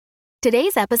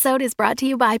Today's episode is brought to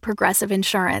you by Progressive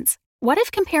Insurance. What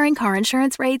if comparing car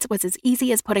insurance rates was as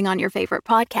easy as putting on your favorite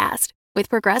podcast? With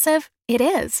Progressive, it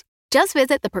is. Just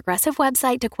visit the Progressive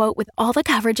website to quote with all the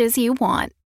coverages you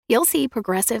want. You'll see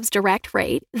Progressive's direct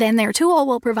rate, then their tool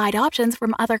will provide options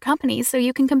from other companies so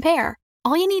you can compare.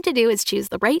 All you need to do is choose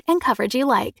the rate and coverage you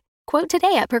like. Quote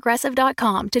today at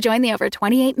Progressive.com to join the over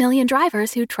 28 million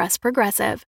drivers who trust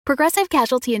Progressive. Progressive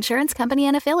Casualty Insurance Company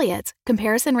and Affiliates.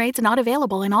 Comparison rates not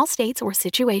available in all states or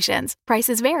situations.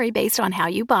 Prices vary based on how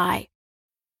you buy.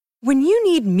 When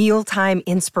you need mealtime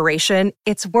inspiration,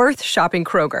 it's worth shopping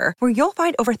Kroger, where you'll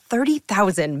find over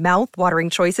 30,000 mouth-watering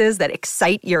choices that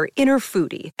excite your inner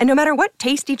foodie. And no matter what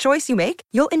tasty choice you make,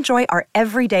 you'll enjoy our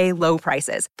everyday low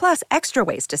prices, plus extra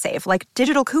ways to save, like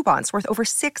digital coupons worth over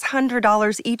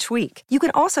 $600 each week. You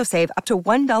can also save up to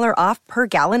 $1 off per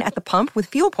gallon at the pump with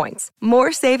fuel points.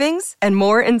 More savings and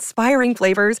more inspiring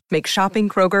flavors make shopping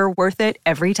Kroger worth it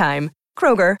every time.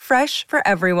 Kroger, fresh for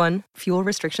everyone. Fuel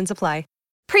restrictions apply.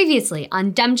 Previously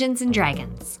on Dungeons and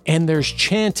Dragons. And there's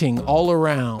chanting all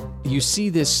around. You see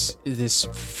this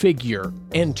figure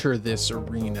enter this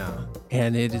arena,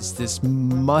 and it is this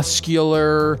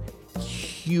muscular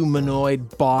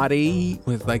humanoid body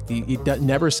with it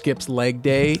never skips leg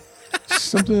day.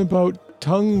 Something about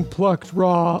tongue plucked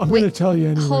raw. I'm going to tell you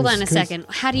anyways. Hold on a second.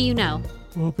 How do you know?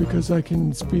 Well, because I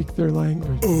can speak their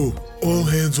language. Oh, all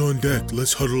hands on deck.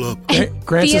 Let's huddle up.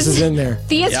 Grancis is in there.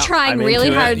 Thea's trying really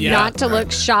hard not to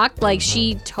look shocked. Like,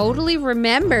 she totally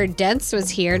remembered Dents was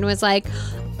here and was like,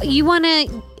 are you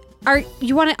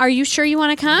sure you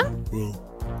want to come?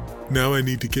 Well, now I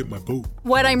need to get my boat.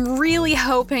 What I'm really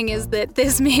hoping is that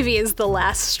this maybe is the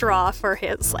last straw for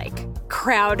his,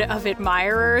 crowd of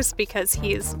admirers, because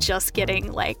he's just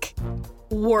getting,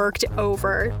 worked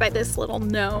over by this little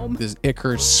gnome. This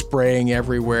ichor spraying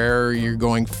everywhere. You're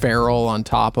going feral on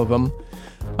top of them.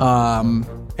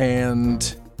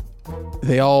 And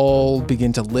they all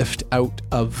begin to lift out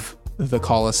of the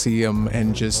Colosseum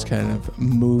and just kind of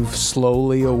move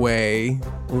slowly away,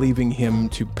 leaving him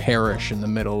to perish in the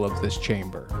middle of this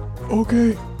chamber.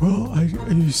 Okay, well,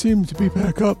 you seem to be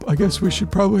back up. I guess we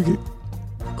should probably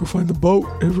go find the boat.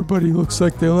 Everybody looks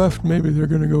like they left. Maybe they're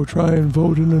going to go try and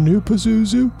vote in a new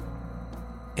Pazuzu.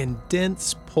 And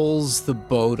Dents pulls the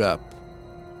boat up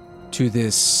to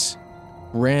this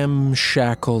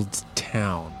ramshackled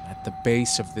town at the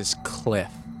base of this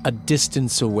cliff, a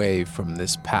distance away from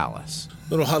this palace.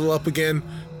 Little huddle up again.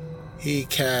 He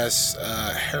casts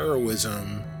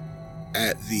heroism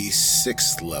at the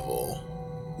 6th level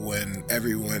when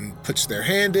everyone puts their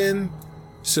hand in.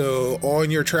 So on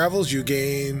your travels, you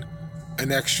gain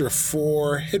an extra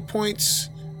 4 hit points.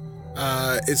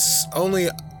 It's only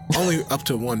up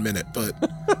to 1 minute, but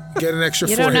get an extra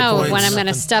 4 hit points. You don't know when I'm going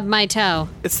to stub my toe.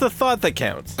 It's the thought that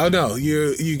counts. Oh, no.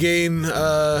 You gain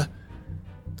 4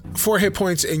 hit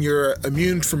points, and you're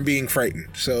immune from being frightened.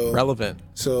 So relevant.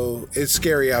 So it's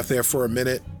scary out there for a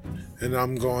minute, and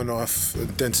I'm going off.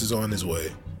 Dents is on his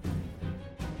way.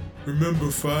 Remember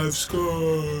 5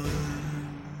 scars.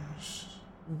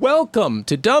 Welcome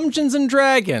to Dungeons and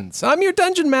Dragons. I'm your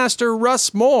Dungeon Master,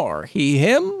 Russ Moore. He,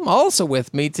 him. Also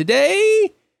with me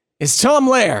today is Tom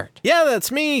Laird. Yeah,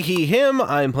 that's me, he, him.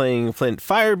 I'm playing Flint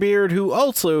Firebeard, who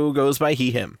also goes by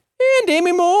he, him. And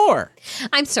Amy Moore.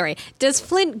 I'm sorry. Does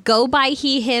Flint go by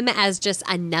he, him as just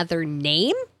another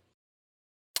name?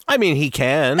 I mean, he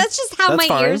can. That's just how my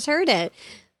ears heard it.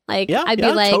 I'd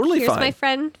be like, totally here's fine. My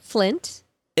friend Flint.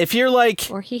 If you're like...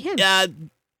 Or he, him.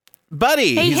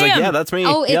 Buddy. Hey, he's him. like, yeah, that's me.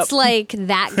 Oh, it's like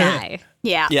that guy.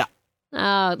 Yeah. Yeah.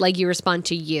 Like you respond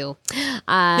to you.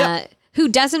 Who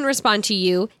doesn't respond to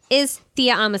you is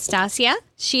Thea Amastasia,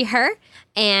 she, her,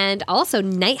 and also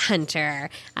Night Hunter,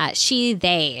 she,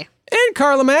 they. And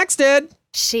Carla Maxted.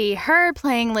 She, her,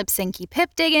 playing Lip Syncy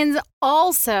Pip Diggins,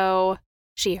 also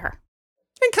she, her.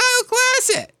 And Kyle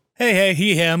Classett. Hey,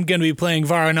 he, him. Gonna be playing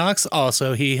Varanox,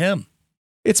 also he, him.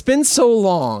 It's been so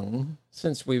long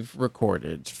since we've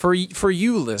recorded. For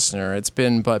you, listener, it's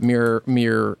been but mere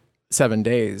 7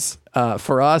 days.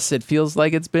 For us, it feels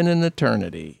like it's been an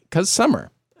eternity, because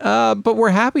summer. But we're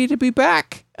happy to be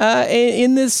back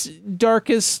in this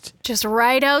darkest... Just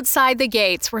right outside the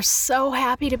gates. We're so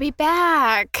happy to be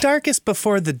back. Darkest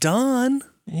before the dawn.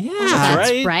 Yeah.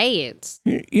 That's right.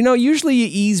 You know, usually you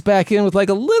ease back in with like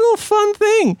a little fun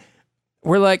thing.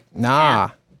 We're like, nah.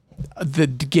 Yeah. The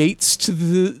gates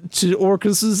to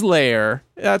Orcus's lair.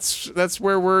 That's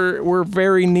where we're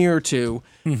very near to.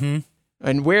 Mm-hmm.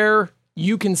 And where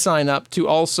you can sign up to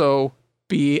also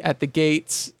be at the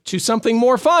gates to something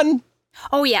more fun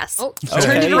Oh, yes. Oh,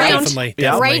 Turn it around. Definitely.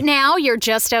 Right now, you're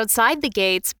just outside the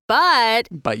gates, but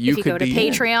you if you could go to be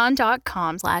in.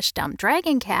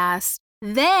 patreon.com/dumpdragoncast,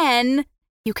 then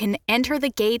you can enter the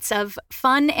gates of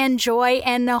fun and joy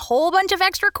and a whole bunch of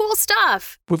extra cool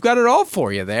stuff. We've got it all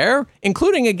for you there,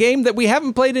 including a game that we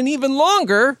haven't played in even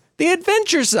longer, The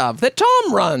Adventures of, that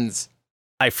Tom runs.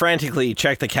 I frantically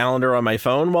checked the calendar on my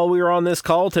phone while we were on this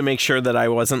call to make sure that I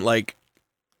wasn't, like,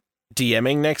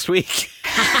 DMing next week.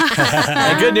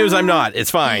 And good news, I'm not. It's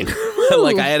fine.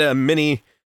 Like, I had a mini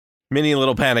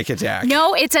little panic attack.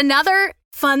 No, it's another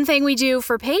fun thing we do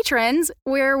for patrons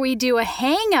where we do a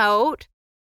hangout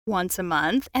once a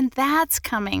month, and that's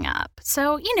coming up.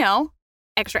 So,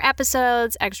 extra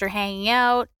episodes, extra hanging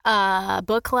out,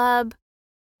 book club.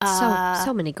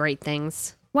 so many great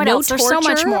things. What no else? There's so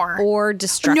much torture more. Or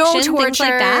destruction, No things like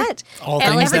torture. that. All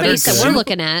And things that are everybody's that good. we're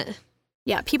looking at.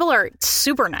 Yeah, people are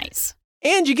super nice.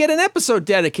 And you get an episode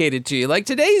dedicated to you, like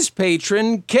today's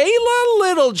patron, Kayla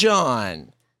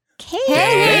Littlejohn.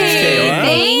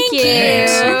 Thank you.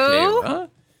 Kayla.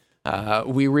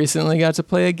 We recently got to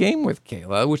play a game with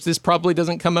Kayla, which this probably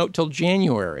doesn't come out till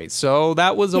January. So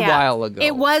that was a while ago.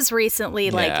 It was recently,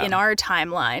 Yeah. in our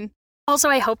timeline. Also,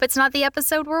 I hope it's not the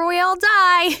episode where we all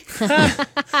die.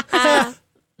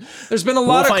 There's been a lot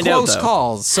We'll of find out, close though.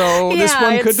 calls, so this Yeah,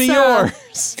 one could be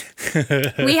it's,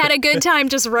 yours. We had a good time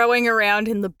just rowing around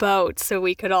in the boat so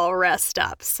we could all rest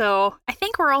up. So I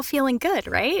think we're all feeling good,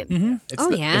 right? It's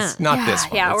yeah. It's not this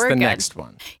one. Yeah, it's we're the good. next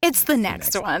one. It's the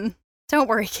next one. Don't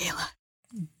worry, Kayla.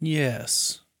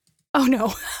 Yes. Oh,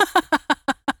 no.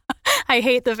 I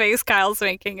hate the face Kyle's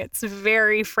making. It's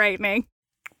very frightening.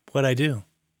 What'd I do?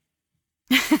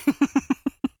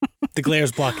 The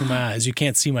glare's blocking my eyes. You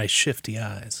can't see my shifty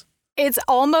eyes. It's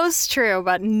almost true,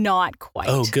 but not quite.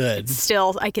 Oh, good.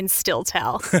 I can still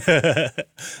tell.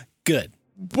 Good.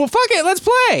 Well, fuck it. Let's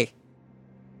play.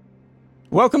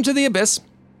 Welcome to the Abyss.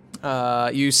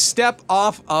 You step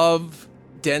off of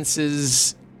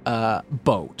Dence's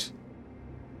boat,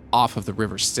 off of the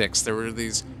River Styx. There were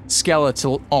these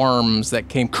skeletal arms that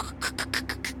came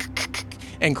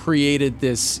and created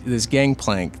this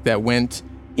gangplank that went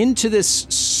into this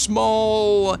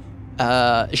small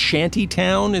shanty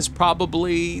town is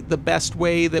probably the best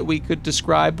way that we could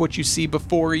describe what you see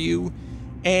before you.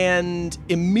 And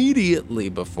immediately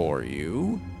before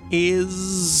you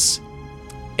is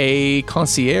a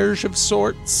concierge of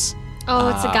sorts. Oh,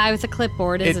 it's a guy with a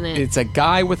clipboard, isn't it? It's a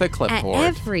guy with a At clipboard.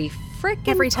 every frickin'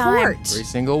 Every time. port. Every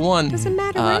single one. Doesn't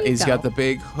matter where you He's go. got the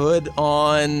big hood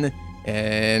on,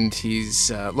 and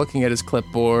he's looking at his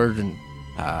clipboard, and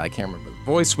I can't remember the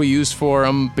voice we used for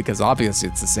him, because obviously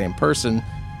it's the same person.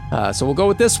 So we'll go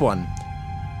with this one.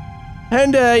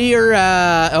 And you're,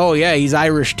 oh yeah, he's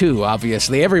Irish too,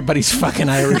 obviously. Everybody's fucking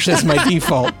Irish, that's my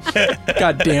default.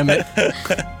 God damn it.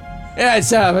 Yeah, it's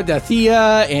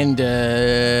Thea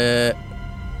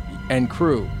and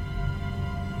crew.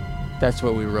 That's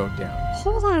what we wrote down.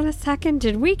 Hold on a second.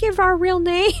 Did we give our real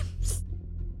names?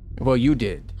 Well, you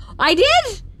did. I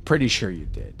did? Pretty sure you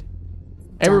did.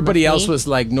 Everybody of else me. was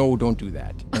like, no, don't do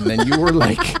that. And then you were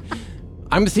like,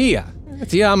 I'm Thea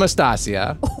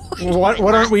Anastasia. What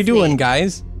aren't we doing,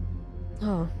 guys?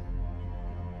 Oh.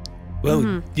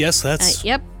 Well, yes, that's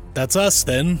Yep. that's us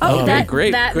then. Oh, Okay, that-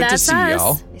 great. that- Good to that's see us.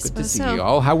 y'all. I Good to suppose see so.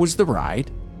 y'all. How was the ride?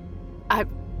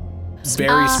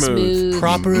 Very smooth.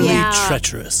 Properly Yeah.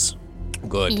 treacherous.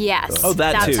 Good. Yes. Oh,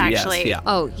 that that's too. actually. Yes, yeah.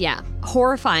 Oh, yeah.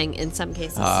 Horrifying in some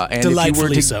cases. And if you were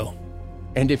Delightfully to, so.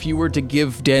 And if you were to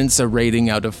give Dence a rating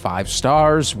out of 5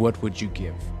 stars, what would you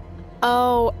give?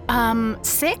 Oh,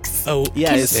 6? Oh,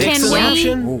 Yeah, is Can 6 an we-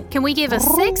 option? Ooh. Can we give a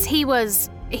 6? He was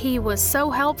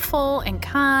so helpful and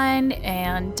kind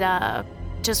and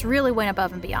just really went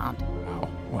above and beyond.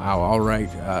 Wow. All right.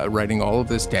 Writing all of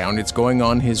this down. It's going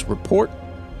on his report.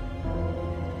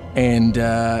 And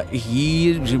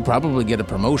he should probably get a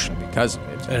promotion because of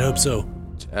it. I hope so.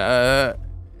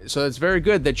 So it's very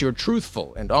good that you're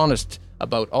truthful and honest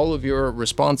about all of your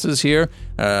responses here.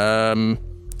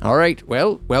 All right.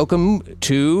 Well, welcome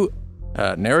to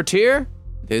Narrateer.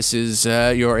 This is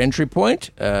your entry point.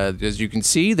 As you can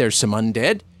see, there's some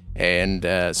undead and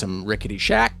some rickety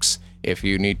shacks. If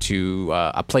you need to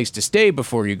a place to stay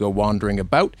before you go wandering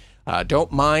about,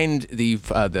 don't mind the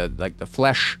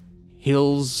flesh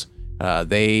hills. You I'm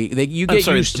get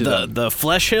sorry, used to them. the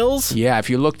flesh hills? Yeah, if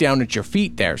you look down at your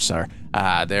feet there, sir,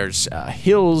 there's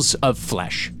hills of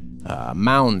flesh,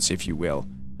 mounds, if you will.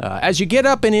 As you get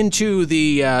up and into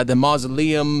the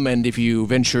mausoleum, and if you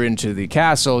venture into the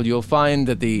castle, you'll find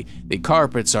that the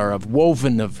carpets are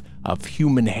woven of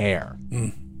human hair.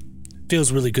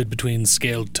 feels really good between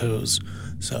scaled toes.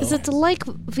 So Is it like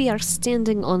we are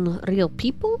standing on real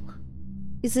people?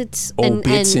 Is it?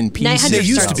 Bits and Night pieces. Hunter They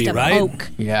used to starts be, right? Poke,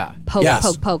 Yeah. poke, Yes.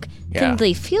 poke, poke. Yeah. Can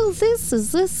they feel this?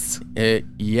 Is this?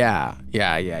 Yeah.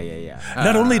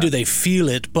 not only do they feel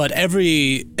it, but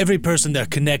every person they're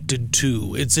connected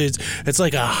to, it's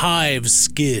like a hive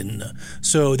skin.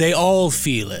 So they all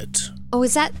feel it. Oh,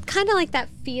 is that kind of like that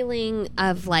feeling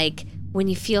of like when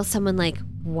you feel someone like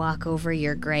walk over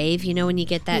your grave? You know, when you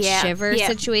get that Yeah, shiver yeah.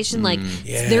 situation? Like,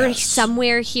 Yes. there's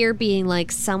somewhere here being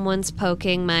like someone's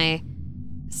poking my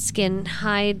skin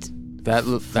hide. That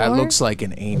Floor? looks like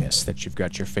an anus that you've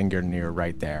got your finger near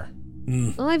right there.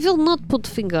 I will not put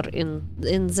finger in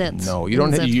that. No, you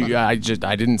in don't. that one.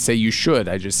 I didn't say you should.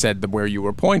 I just said where you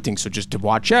were pointing. So just to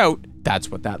watch out. That's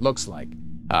what that looks like.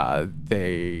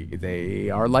 They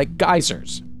are like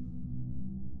geysers.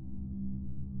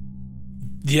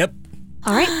 Yep,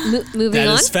 All right, moving that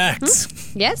on. is facts.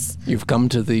 Yes. You've come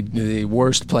to the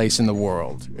worst place in the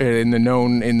world, in the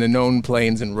known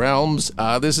planes and realms.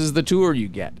 This is the tour you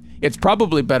get. It's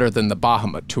probably better than the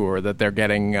Bahamut tour that they're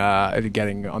getting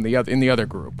on in the other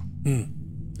group.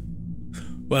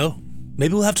 Well,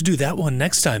 maybe we'll have to do that one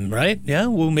next time, right? Yeah,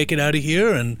 we'll make it out of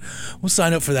here and we'll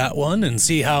sign up for that one and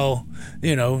see how,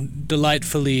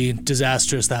 delightfully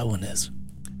disastrous that one is.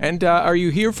 And are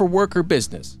you here for work or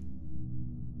business?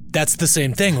 That's the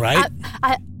same thing, right?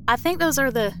 I think those are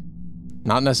the.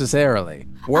 Not necessarily.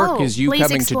 Work Oh, is you please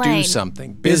coming to do explain.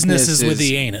 something. Business is with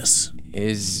the anus.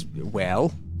 Is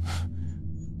well,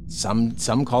 some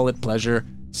call it pleasure,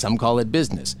 some call it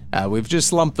business. We've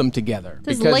just lumped them together.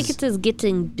 Does because like it is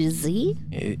getting busy?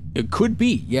 it could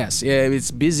be, yes.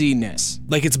 It's busyness.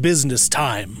 Like it's business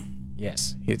time.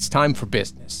 Yes, it's time for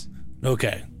business.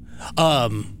 Okay.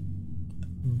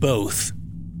 Both.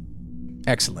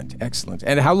 Excellent.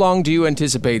 And how long do you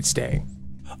anticipate staying?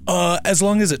 As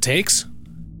long as it takes.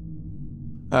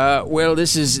 Well,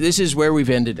 this is where we've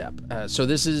ended up. So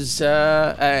this is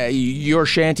your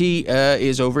shanty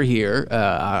is over here.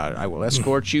 I will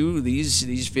escort you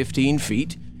these 15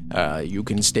 feet. You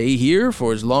can stay here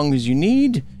for as long as you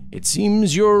need. It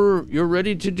seems you're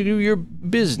ready to do your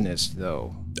business,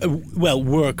 though. Well,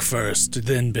 work first,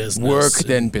 then business. Work,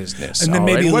 then business. And then All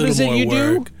maybe right. a What little is it more you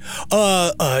work.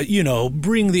 do?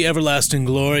 Bring the everlasting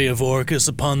glory of Orcus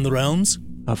upon the realms.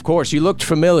 Of course, you looked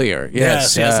familiar.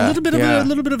 Yes, Yes. A little bit yeah. of a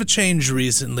little bit of a change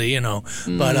recently,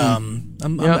 but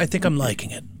I think I'm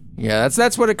liking it. Yeah,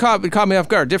 that's what it caught me off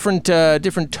guard. Different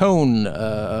tone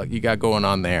you got going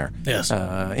on there. Yes.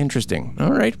 Interesting.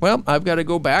 All right. Well, I've got to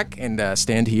go back and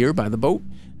stand here by the boat,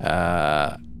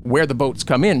 where the boats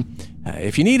come in.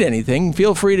 If you need anything,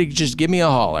 feel free to just give me a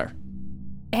holler.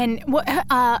 And what?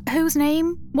 Whose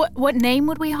name? What name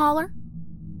would we holler?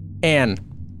 Anne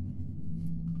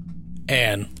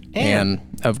Anne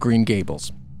of Green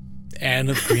Gables. Anne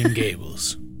of Green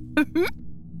Gables.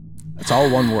 It's all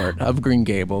one word, of Green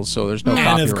Gables, so there's no Anne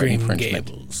copyright of Green infringement.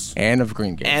 Gables. Anne of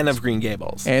Green Gables. Anne of Green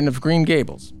Gables. Anne of Green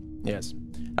Gables. Yes.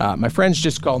 My friends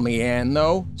just call me Anne,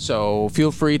 though, so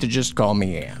feel free to just call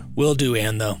me Anne. Will do,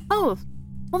 Anne, though. Oh,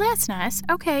 well, that's nice.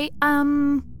 Okay.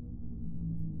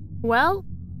 Well,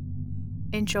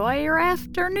 enjoy your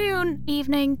afternoon,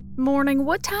 evening, morning.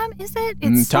 What time is it?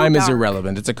 It's so Time is dark.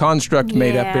 irrelevant. It's a construct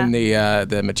made up in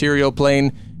the material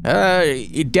plane.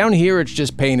 Down here, it's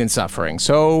just pain and suffering.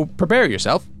 So prepare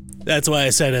yourself. That's why I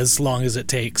said as long as it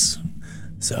takes.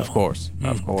 So Of course.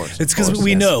 It's because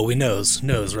we knows,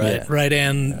 right? Yeah. Right,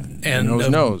 Anne.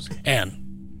 Knows.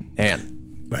 Anne. Yeah.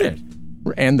 Right.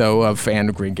 Anne, though, of Anne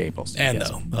of Green Gables. Anne, Yes.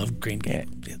 though, of Green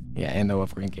Gables. Yeah, Anne, though,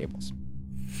 of Green Gables.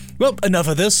 Well, enough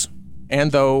of this. Anne,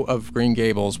 though, of Green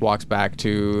Gables walks back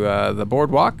to the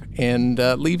boardwalk and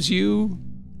leaves you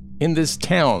in this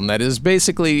town that is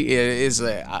basically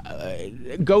a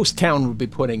ghost town would be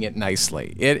putting it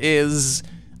nicely. It is,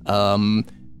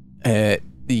 it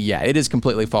is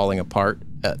completely falling apart.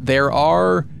 There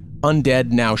are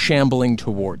undead now shambling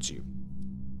towards you.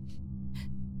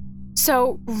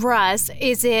 So, Russ,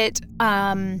 is it,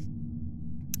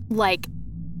 like,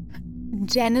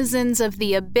 denizens of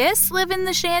the abyss live in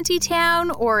the shanty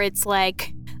town, or it's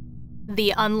like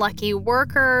the unlucky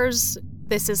workers?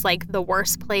 This is like the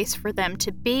worst place for them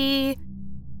to be,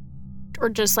 or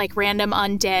just like random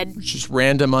undead? Just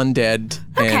random undead.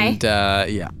 Okay.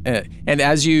 And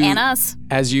as you And us.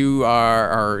 as you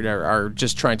are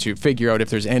just trying to figure out if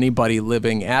there's anybody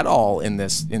living at all in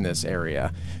this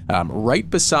area, right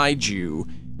beside you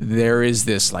there is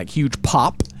this like huge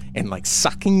pop and like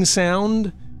sucking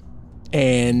sound,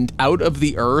 and out of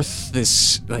the earth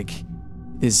this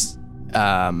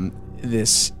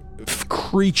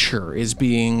creature is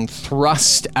being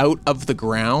thrust out of the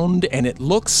ground, and it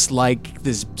looks like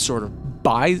this sort of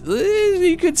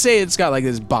you could say it's got like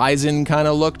this bison kind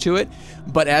of look to it,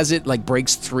 but as it like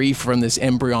breaks free from this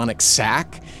embryonic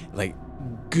sac, like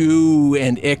goo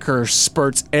and ichor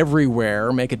spurts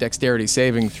everywhere. Make a dexterity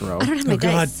saving throw. I don't have my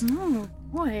dice. Oh,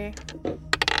 boy.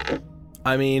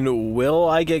 I mean, will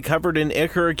I get covered in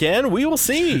ichor again? We will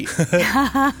see.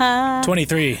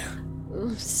 23.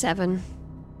 7.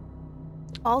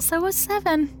 Also a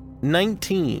 7.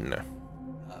 19.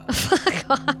 Fuck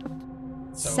off.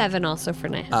 7 also for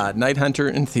Night Hunter. Night Hunter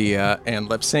and Thea and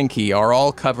Lepsinki are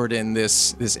all covered in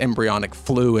this embryonic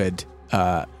fluid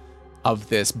of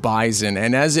this bison,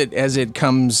 and as it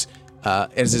comes,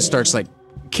 as it starts like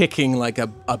kicking like a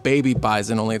baby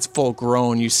bison, only it's full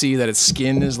grown, you see that its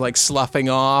skin is like sloughing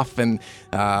off, and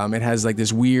it has like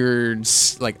this weird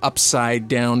like upside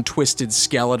down twisted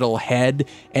skeletal head,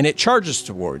 and it charges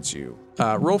towards you.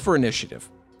 Roll for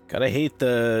initiative. Gotta hate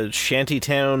the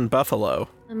shantytown buffalo.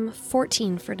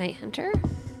 14 for Night Hunter.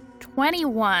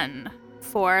 21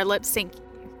 for Lip Sync.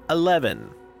 11.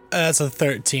 That's a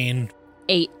 13.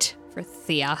 8 for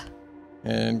Thea.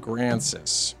 And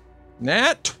Grancis.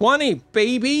 Nat 20,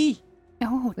 baby!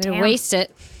 Oh, Way to damn. waste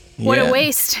it. What Yeah. a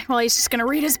waste. Well, he's just going to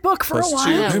read his book for a Plus while.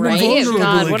 two. Yeah, I'm right? invulnerable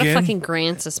God, what a again. fucking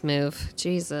Grancis move.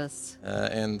 Jesus.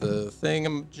 And the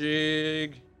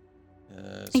thingamajig.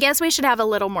 I guess we should have a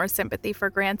little more sympathy for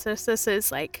Grancis. This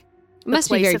is like Must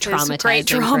be very place of his traumatizing great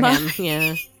trauma. for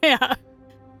him. Yeah.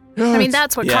 Yeah. I mean,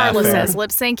 that's what Yeah, Carla fair. says.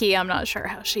 Lipsinki, I'm not sure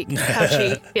how she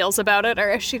feels about it or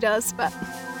if she does, but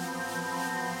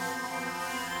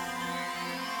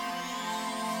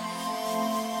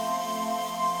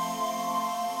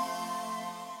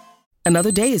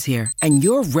Another day is here, and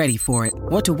you're ready for it.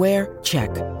 What to wear? Check.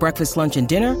 Breakfast, lunch, and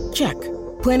dinner? Check.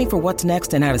 Planning for what's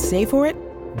next and how to save for it?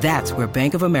 That's where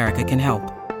Bank of America can help.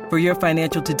 For your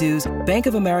financial to-dos, Bank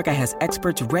of America has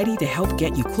experts ready to help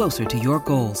get you closer to your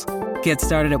goals. Get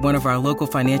started at one of our local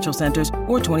financial centers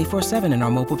or 24/7 in our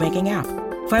mobile banking app.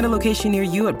 Find a location near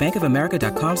you at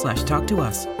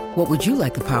bankofamerica.com/talktous. What would you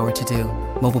like the power to do?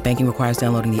 Mobile banking requires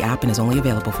downloading the app and is only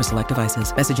available for select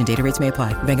devices. Message and data rates may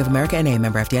apply. Bank of America N.A.,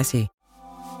 member FDIC.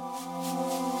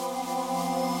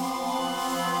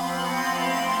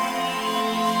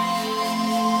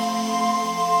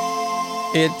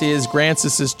 It is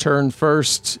Grancis' turn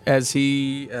first as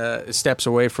he steps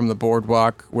away from the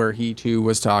boardwalk where he too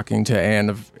was talking to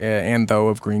Anne Though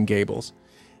of Green Gables.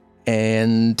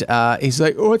 And he's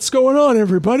like, "What's going on,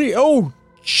 everybody? Oh,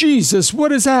 Jesus,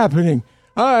 what is happening?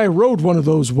 I rode one of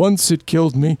those once. It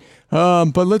killed me.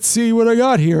 But let's see what I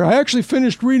got here. I actually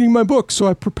finished reading my book, so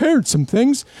I prepared some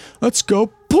things. Let's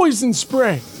go. Poison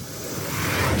spray."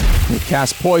 He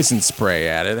casts poison spray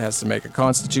at it. It has to make a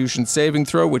Constitution saving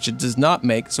throw, which it does not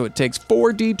make, so it takes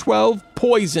 4d12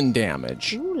 poison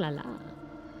damage. Ooh la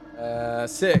la.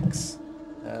 6.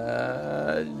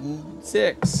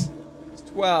 6.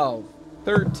 12.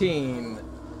 13.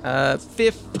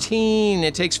 15.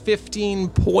 It takes 15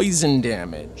 poison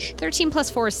damage. 13 plus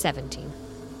 4 is 17.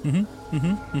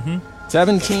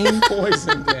 17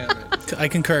 poison damage. I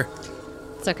concur.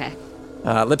 It's okay.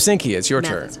 Lipsinki, it's your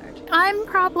Math turn. is hard. I'm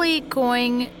probably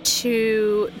going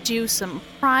to do some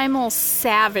primal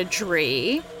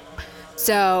savagery.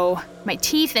 So my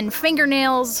teeth and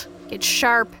fingernails get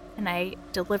sharp, and I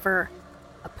deliver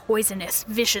a poisonous,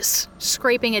 vicious,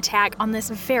 scraping attack on this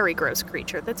very gross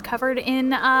creature that's covered in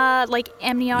like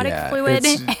amniotic fluid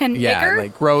and ichor.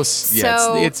 like gross. Yeah,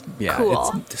 So it's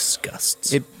cool.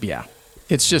 Disgusts.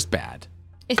 It's just bad.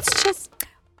 It's just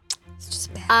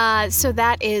bad. So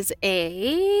that is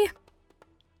a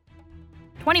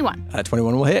 21.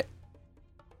 21 will hit.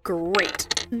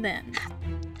 Great. Then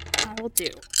I will do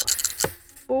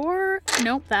 4.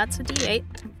 Nope, that's a D8.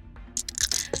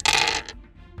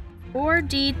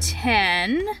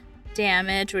 4d10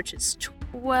 damage, which is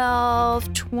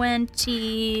 12,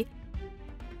 20,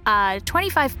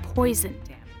 25 poison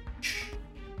damage.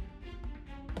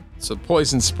 So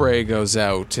poison spray goes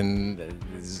out and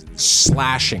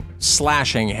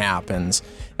slashing happens.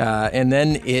 And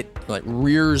then it like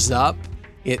rears up.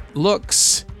 It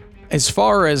looks, as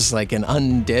far as like an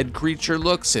undead creature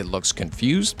looks, it looks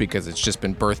confused because it's just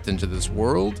been birthed into this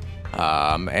world.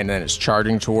 And then it's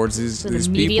charging towards these people.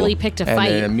 immediately picked a And fight.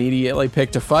 then immediately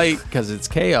picked a fight because it's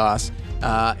chaos.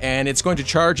 And it's going to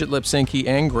charge at Lipsinki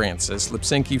and Grancis.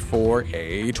 Lipsinki for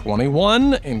a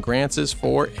 21 and Grancis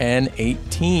for an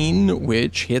 18,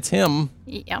 which hits him.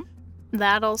 Yep.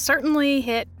 That'll certainly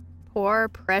hit poor,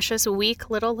 precious, weak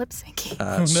little Lipsinki.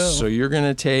 no. So you're going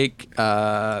to take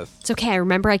It's okay. I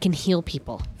remember I can heal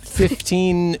people.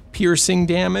 15 piercing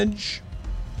damage.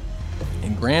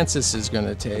 And Grancis is going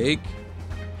to take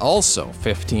also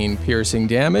 15 piercing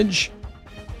damage.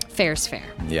 Fair's fair.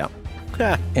 Yeah.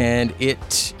 And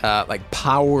it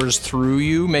powers through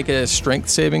you. Make a strength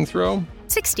saving throw.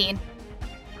 16.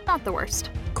 Not the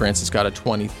worst. Grancis got a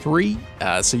 23,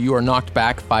 so you are knocked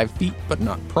back 5 feet, but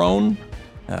not prone.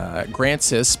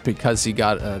 Grancis, because he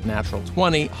got a natural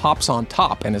 20, hops on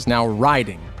top and is now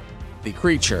riding the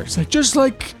creature. It's like just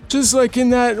like in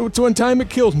that one time it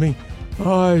killed me.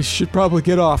 Oh, I should probably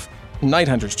get off. Night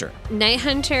Hunter's turn. Night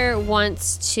Hunter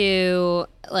wants to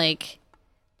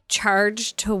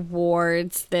charge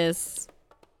towards this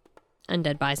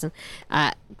undead bison.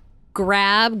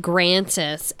 Grab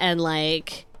Grancis and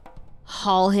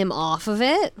haul him off of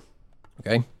it.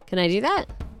 Okay. Can I do that?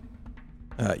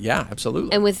 Yeah,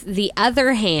 absolutely. And with the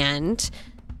other hand,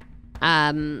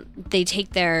 they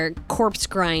take their corpse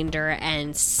grinder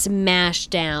and smash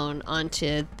down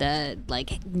onto the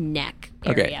neck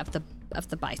area of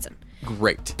the bison.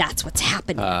 Great. That's what's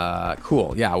happening.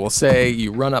 Cool. Yeah, we'll say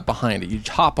you run up behind it. You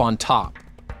hop on top.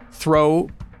 Throw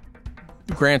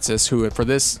Grancis, who for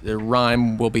this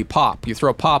rhyme will be Pop. You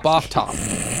throw Pop off top.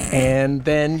 And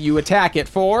then you attack it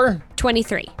for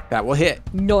 23. That will hit.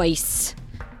 Nice.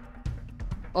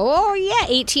 Oh, yeah,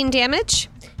 18 damage.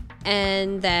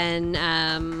 And then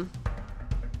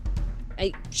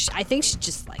I think she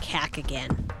just hack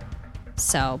again.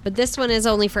 So, but this one is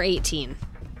only for 18.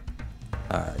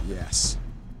 Yes.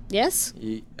 Yes?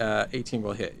 18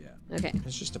 will hit, yeah. Okay.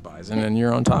 It's just a bison, and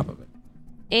you're on top of it.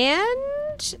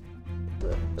 And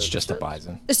It's just a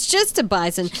bison. it's just a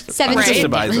bison. 17 Just a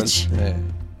damage.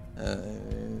 bison.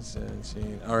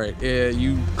 17. All right.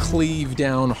 You cleave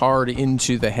down hard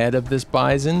into the head of this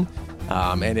bison,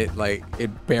 and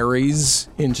it buries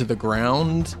into the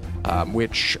ground,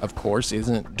 which of course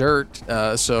isn't dirt.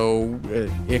 So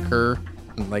ichor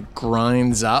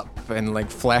grinds up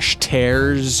and flesh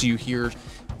tears. You hear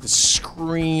the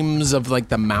screams of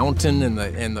the mountain and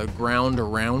the ground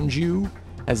around you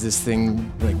as this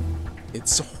thing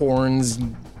its horns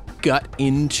gut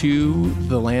into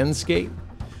the landscape.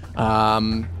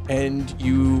 And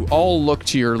you all look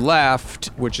to your left,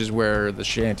 which is where the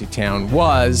shanty town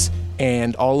was,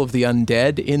 and all of the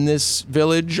undead in this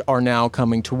village are now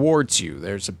coming towards you.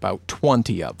 There's about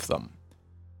 20 of them.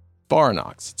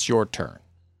 Varanox, it's your turn.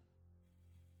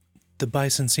 The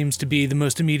bison seems to be the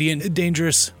most immediate and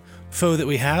dangerous foe that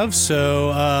we have,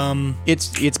 so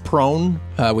It's prone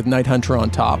with Night Hunter on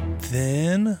top.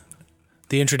 then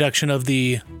the introduction of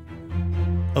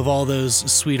all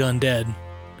those sweet undead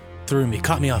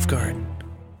caught me off guard.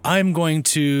 I'm going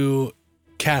to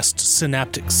cast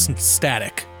Synaptic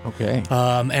Static. Okay.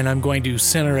 And I'm going to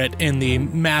center it in the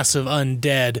massive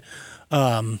undead.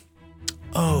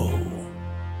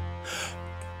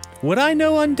 Would I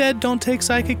know undead don't take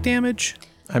psychic damage?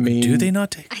 I mean, Do they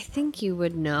not take? I think you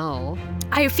would know.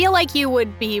 I feel like you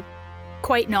would be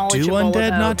quite Do knowledgeable undead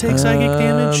about not take psychic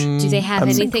damage? Do they have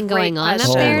anything Great going on up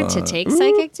question. there Hold to on. take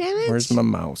psychic damage? Where's my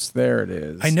mouse? There it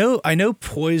is. I know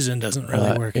poison doesn't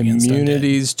really work against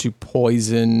immunities to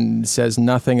poison says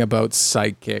nothing about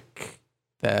psychic.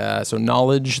 So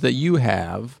knowledge that you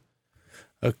have. undead.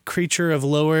 A creature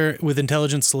with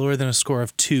intelligence lower than a score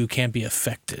of 2 can't be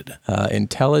affected.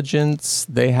 Intelligence,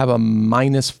 they have a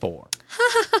 -4.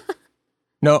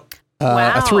 No,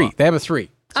 Wow. a 3. They have a 3.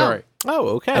 Sorry. Oh,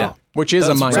 okay. Yeah, which is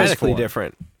That's a radically -4.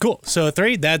 different. Cool. So a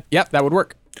 3, that Yep, that would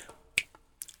work.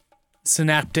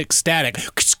 Synaptic Static.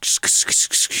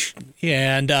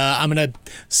 And I'm going to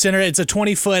center it. It's a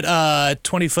 20-foot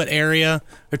area,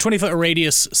 or 20-foot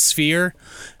radius sphere,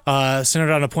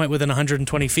 centered on a point within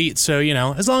 120 feet. So,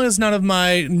 as long as none of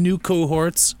my new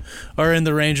cohorts are in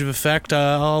the range of effect,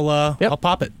 I'll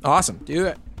pop it. Awesome. Do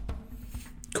it.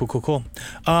 Cool.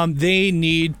 They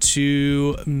need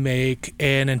to make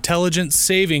an intelligence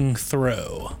saving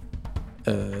throw.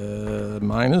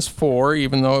 -4,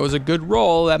 even though it was a good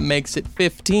roll, that makes it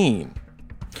 15.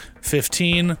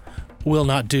 15 will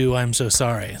not do, I'm so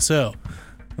sorry. So,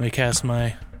 let me cast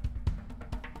my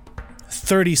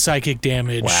 30 psychic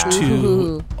damage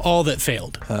to all that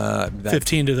failed.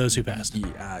 15 to those who passed.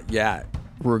 Yeah.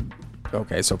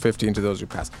 Okay, so 15 to those who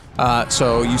pass.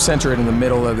 So you center it in the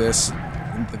middle of this.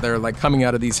 They're coming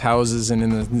out of these houses and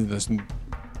in this,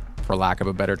 for lack of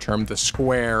a better term, the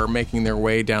square, making their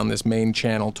way down this main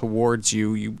channel towards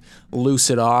you. You loose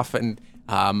it off, and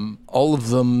all of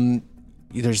them,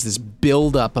 there's this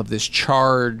buildup of this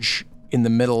charge in the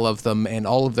middle of them, and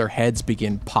all of their heads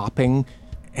begin popping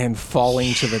and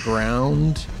falling to the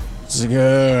ground. It's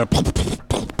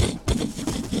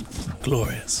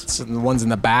Glorious. So the ones in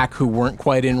the back who weren't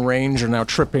quite in range are now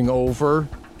tripping over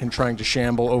and trying to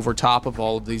shamble over top of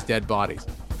all of these dead bodies.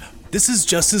 This is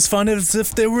just as fun as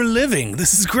if they were living.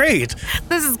 This is great.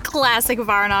 This is classic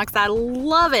Varnox. I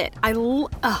love it. I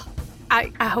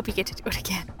hope you get to do it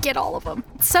again. Get all of them.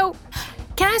 So,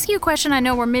 can I ask you a question? I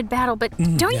know we're mid-battle, but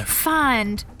don't you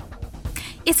find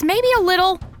it's maybe a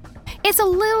little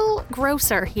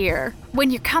grosser here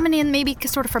when you're coming in maybe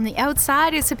sort of from the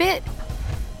outside? It's a bit,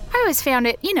 I always found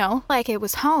it, like it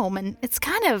was home, and it's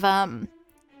kind of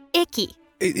icky.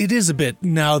 It is a bit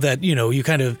now that, you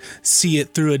kind of see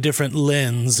it through a different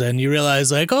lens and you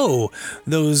realize like,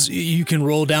 you can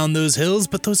roll down those hills,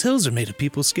 but those hills are made of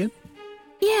people's skin.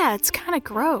 Yeah, it's kind of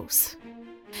gross.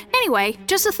 Anyway,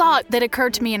 just a thought that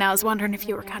occurred to me, and I was wondering if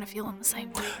you were kind of feeling the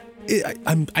same way.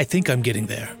 I think I'm getting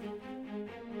there.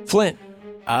 Flint.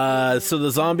 So the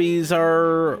zombies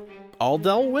are all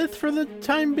dealt with for the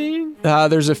time being?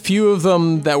 There's a few of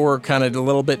them that were kind of a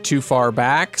little bit too far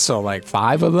back, so like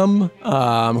 5 of them who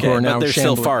are now but they're shambling.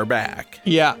 still far back.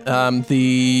 Yeah,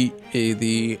 the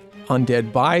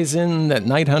undead bison that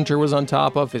Night Hunter was on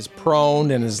top of is prone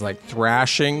and is like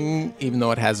thrashing, even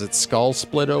though it has its skull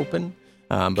split open,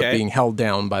 but being held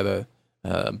down by the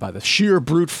sheer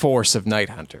brute force of Night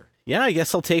Hunter. Yeah, I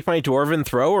guess I'll take my dwarven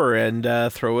thrower and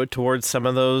throw it towards some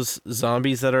of those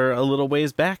zombies that are a little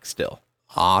ways back still.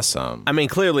 Awesome. I mean,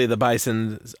 clearly the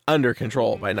bison's under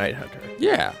control by Night Hunter.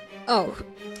 Yeah. Oh,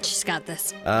 she's got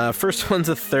this. First one's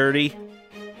a 30.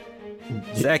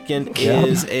 Second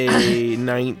is a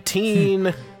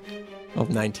 19. Oh,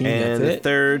 19, and that's the it.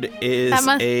 third is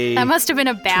that must have been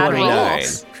a bad 29. roll.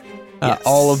 Yes.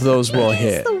 All of those will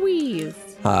hit. Louise.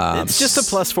 It's just a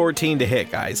plus 14 to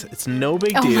hit, guys. It's no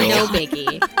big Oh deal. my No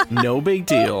biggie. No big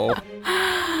deal.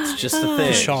 It's just a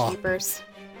thing. Shaw. Jeepers.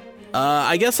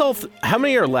 I guess how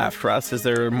many are left, Russ? Is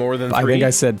there more than 3? I think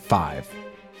I said 5.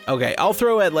 Okay, I'll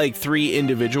throw at like 3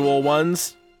 individual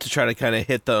ones to try to kind of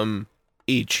hit them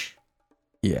each.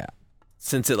 Yeah.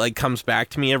 Since it like comes back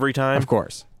to me every time. Of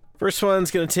course. First one's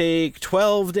going to take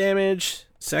 12 damage.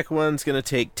 Second one's going to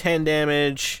take 10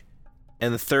 damage.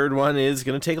 And the third one is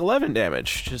going to take 11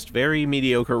 damage. Just very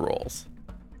mediocre rolls.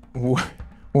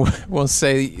 We'll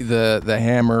say the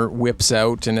hammer whips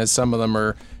out, and as some of them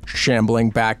are shambling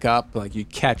back up, like you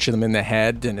catch them in the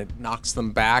head, and it knocks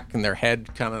them back, and their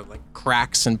head kind of like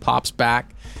cracks and pops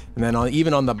back. And then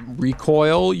even on the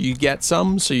recoil, you get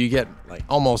some, so you get like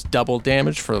almost double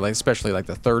damage for like especially like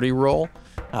the 30 roll.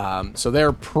 So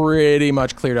they're pretty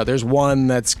much cleared out. There's one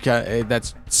that's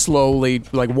slowly,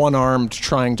 like one-armed,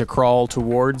 trying to crawl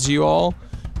towards you all,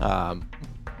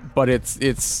 but it's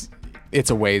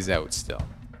a ways out still.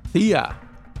 Thea,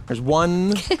 there's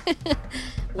one.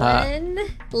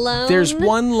 There's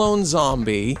one lone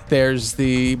zombie. There's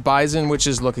the bison, which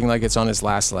is looking like it's on its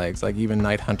last legs. Like even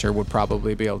Night Hunter would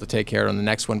probably be able to take care of it on the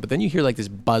next one. But then you hear like this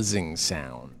buzzing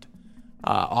sound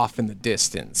off in the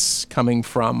distance, coming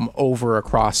from over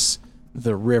across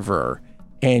the river.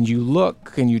 And you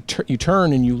look, and you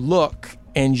turn, and you look,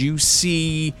 and you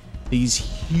see these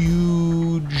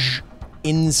huge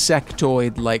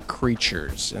insectoid-like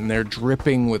creatures, and they're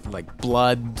dripping with like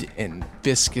blood and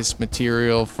viscous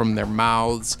material from their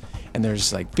mouths, and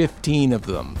there's like 15 of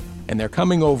them, and they're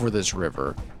coming over this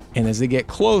river. And as they get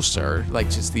closer,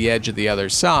 like just the edge of the other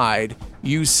side,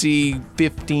 you see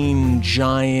 15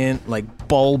 giant, like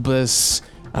bulbous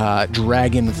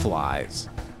dragonflies.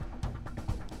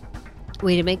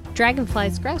 Way to make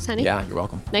dragonflies gross, honey. Yeah, you're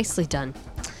welcome. Nicely done.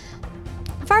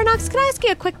 Varnox, can I ask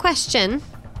you a quick question?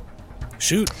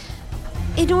 Shoot.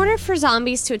 In order for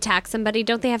zombies to attack somebody,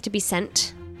 don't they have to be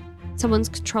sent? Someone's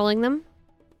controlling them?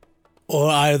 Or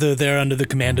either they're under the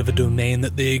command of a domain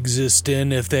that they exist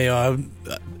in if they are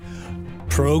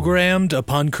programmed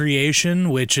upon creation,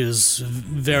 which is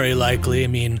very likely. I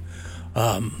mean,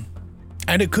 and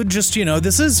it could just,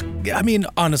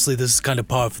 honestly, this is kind of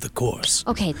par for the course.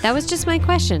 Okay, that was just my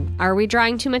question. Are we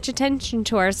drawing too much attention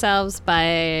to ourselves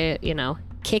by,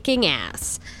 kicking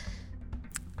ass?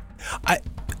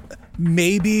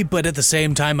 Maybe, but at the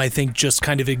same time, I think just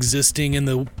kind of existing in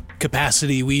the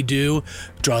capacity we do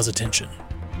draws attention.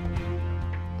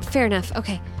 Fair enough.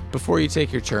 Okay. Before you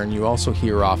take your turn, you also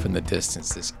hear off in the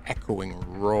distance this echoing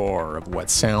roar of what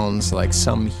sounds like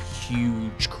some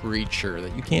huge creature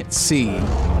that you can't see,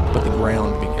 but the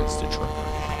ground begins to tremor.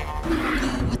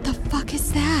 What the fuck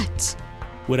is that?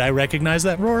 Would I recognize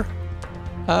that roar?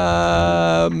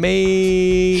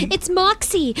 Maybe. It's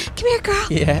Moxie. Come here, girl.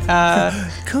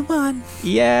 Yeah. Come on.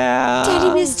 Yeah.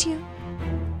 Daddy missed you.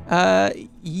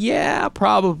 Yeah,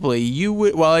 probably. You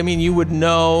would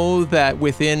know that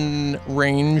within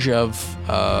range of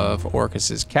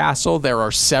Orcus's castle, there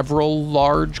are several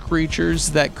large creatures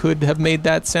that could have made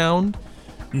that sound.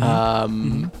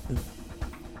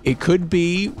 It could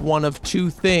be one of two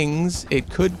things. It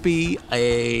could be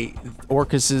a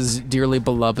Orcus's dearly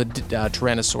beloved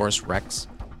Tyrannosaurus Rex,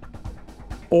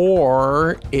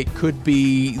 or it could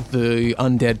be the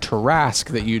undead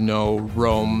Tarrasque that you know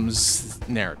roams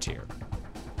Narratier.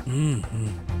 Mm-hmm.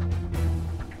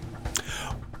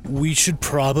 We should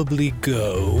probably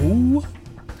go.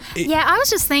 Yeah, I was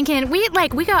just thinking, we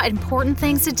got important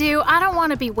things to do. I don't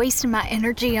want to be wasting my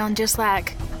energy on just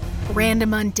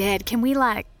random undead. Can we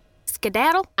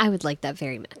skedaddle? I would like that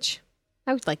very much.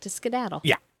 I would like to skedaddle.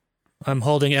 Yeah. I'm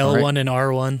holding L1 and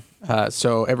R1.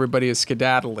 So everybody is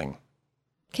skedaddling.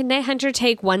 Can Night Hunter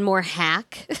take one more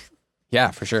hack?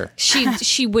 Yeah, for sure.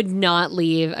 She would not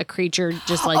leave a creature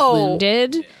just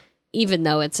wounded, even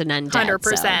though it's an undead.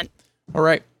 100%. So. All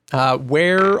right.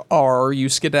 Where are you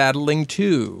skedaddling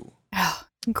to? Oh,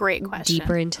 great question.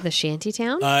 Deeper into the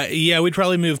shantytown? Yeah, we'd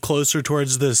probably move closer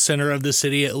towards the center of the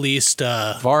city at least.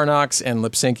 Varnox and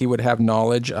Lipsinki would have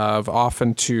knowledge of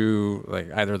often to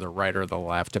either the right or the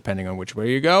left, depending on which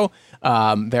way you go.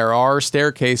 There are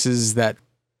staircases that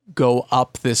go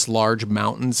up this large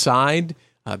mountainside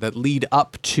that lead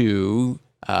up to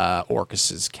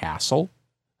Orcus's castle.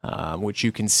 Which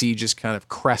you can see just kind of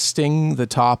cresting the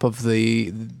top of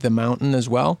the mountain as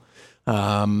well.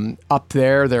 Up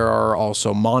there are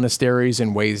also monasteries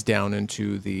and ways down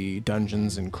into the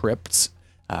dungeons and crypts.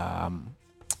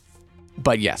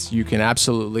 But yes, you can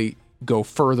absolutely go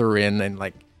further in and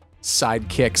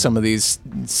sidekick some of these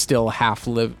still half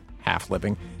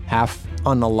living, half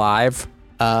unalive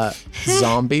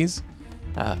zombies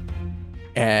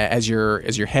as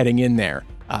you're heading in there.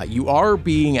 You are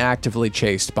being actively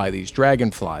chased by these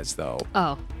dragonflies, though.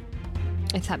 Oh.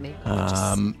 I thought maybe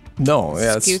no,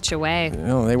 scooch away.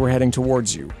 No, they were heading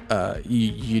towards you.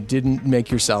 You didn't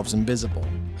make yourselves invisible.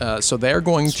 So they're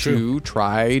going to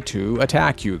try to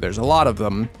attack you. There's a lot of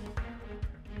them.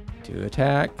 To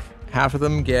attack, half of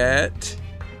them get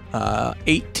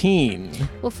 18.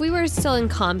 Well, if we were still in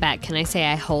combat, can I say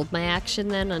I hold my action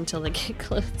then until they get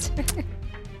closer?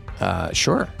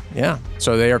 Sure, yeah.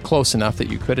 So they are close enough that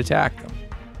you could attack them.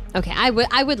 Okay, I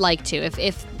would like to.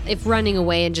 If running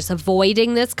away and just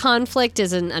avoiding this conflict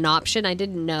isn't an option, I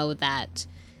didn't know that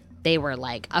they were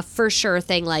a for sure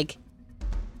thing. Maybe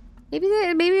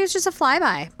it's just a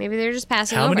flyby. Maybe they're just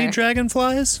passing over. How many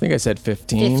dragonflies? I think I said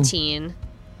 15. 15.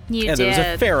 You did. There was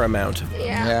a fair amount.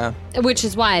 Yeah. Which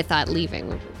is why I thought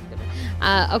leaving.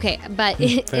 Okay, but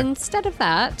instead of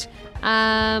that,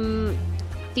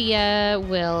 Thea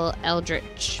will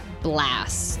Eldritch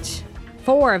Blast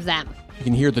 4 of them. You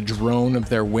can hear the drone of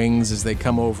their wings as they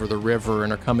come over the river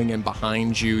and are coming in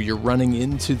behind you. You're running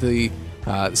into the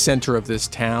center of this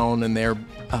town, and they're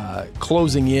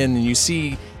closing in, and you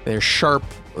see they're sharp.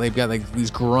 They've got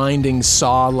these grinding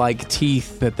saw-like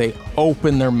teeth that they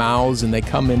open their mouths, and they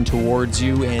come in towards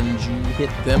you, and you hit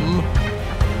them.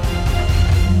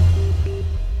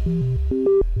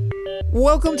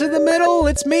 Welcome to the middle.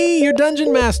 It's me, your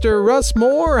dungeon master, Russ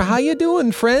Moore. How you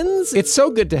doing, friends? It's so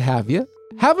good to have you.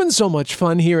 Having so much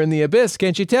fun here in the Abyss,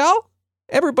 can't you tell?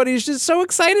 Everybody's just so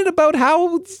excited about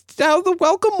how the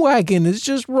welcome wagon is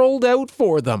just rolled out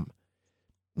for them.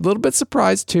 A little bit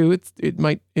surprised too. It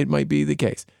might be the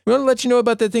case. We want to let you know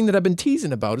about the thing that I've been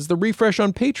teasing about is the refresh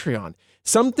on Patreon.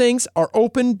 Some things are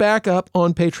open back up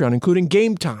on Patreon, including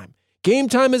Game Time. Game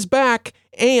Time is back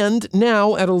and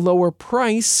now at a lower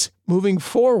price moving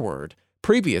forward.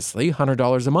 Previously,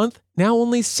 $100 a month, now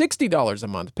only $60 a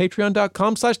month.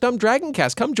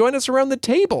 Patreon.com/dumbdragoncast. Come join us around the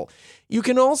table. You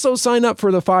can also sign up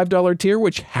for the $5 tier,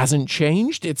 which hasn't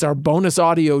changed. It's our bonus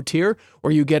audio tier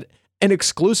where you get an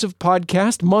exclusive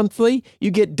podcast monthly.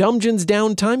 You get Dungeons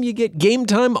Downtime. You get Game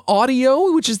Time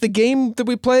Audio, which is the game that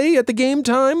we play at the Game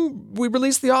Time. We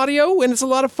release the audio, and it's a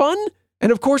lot of fun.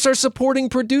 And of course, our supporting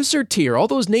producer tier. All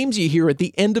those names you hear at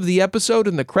the end of the episode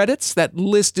in the credits, that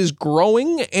list is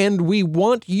growing, and we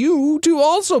want you to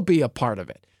also be a part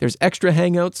of it. There's extra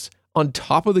hangouts on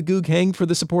top of the Goog Hang for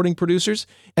the supporting producers,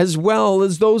 as well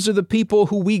as those are the people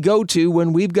who we go to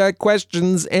when we've got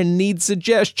questions and need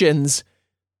suggestions.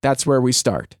 That's where we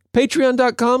start.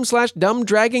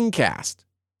 Patreon.com/dumbdragoncast.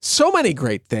 So many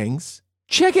great things.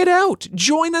 Check it out.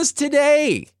 Join us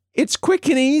today. It's quick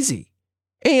and easy.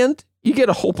 And you get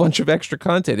a whole bunch of extra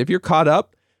content. If you're caught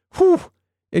up,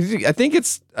 I think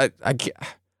it's, I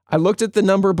looked at the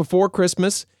number before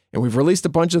Christmas, and we've released a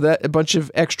bunch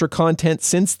of extra content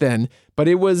since then, but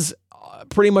it was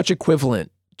pretty much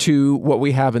equivalent to what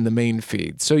we have in the main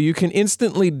feed. So you can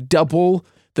instantly double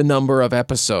the number of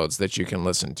episodes that you can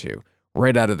listen to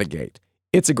right out of the gate.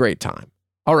 It's a great time.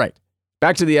 All right,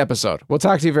 back to the episode. We'll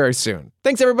talk to you very soon.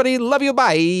 Thanks, everybody. Love you.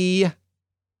 Bye.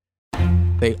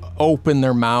 They open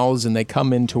their mouths and they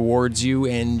come in towards you,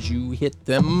 and you hit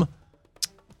them.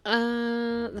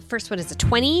 The first one is a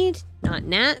 20, not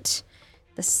nat.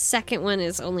 The second one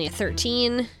is only a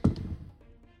 13.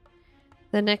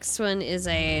 The next one is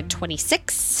a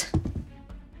 26.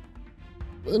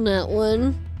 Not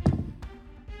one.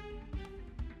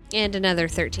 And another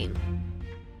 13.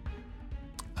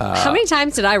 How many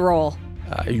times did I roll?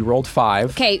 You rolled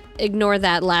 5. Okay, ignore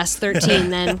that last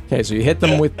 13 then. Okay, so you hit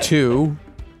them with 2,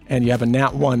 and you have a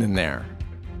nat 1 in there.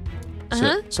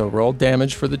 So roll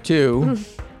damage for the 2.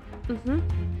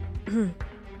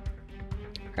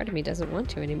 Part of me doesn't want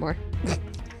to anymore.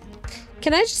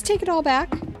 Can I just take it all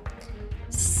back?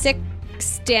 6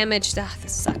 damage. This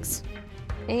sucks.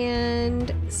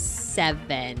 And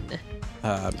 7.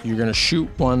 You're going to shoot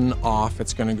one off.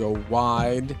 It's going to go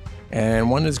wide.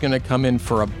 And one is going to come in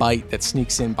for a bite that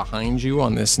sneaks in behind you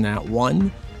on this nat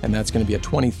 1. And that's going to be a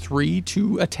 23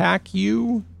 to attack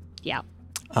you. Yeah.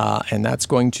 And that's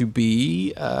going to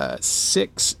be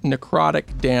 6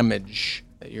 necrotic damage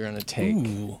that you're going to take.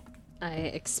 Ooh. I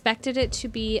expected it to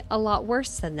be a lot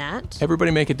worse than that. Everybody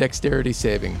make a dexterity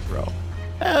saving throw.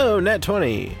 Oh, net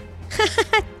 20.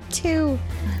 2.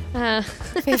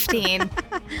 15.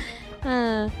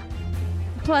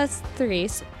 Plus 3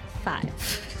 is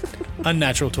 5.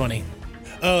 Unnatural 20.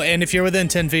 Oh, and if you're within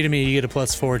 10 feet of me, you get a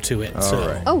plus 4 to it. All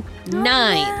right. Oh,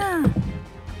 9. Yeah.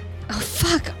 Oh,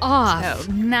 fuck off.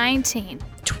 So 19.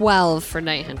 12 for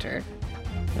Night Hunter.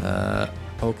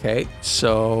 Okay,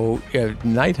 so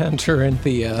Night Hunter and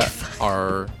Thea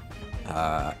are...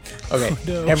 okay,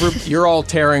 you're all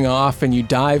tearing off, and you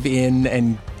dive in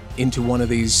and into one of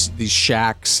these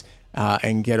shacks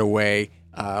and get away.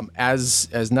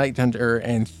 As Night Hunter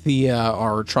and Thea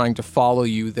are trying to follow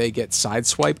you, they get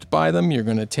sideswiped by them. You're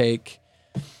going to take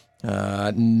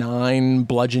 9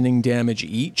 bludgeoning damage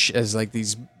each as like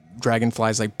these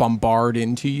dragonflies like bombard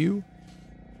into you.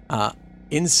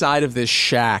 Inside of this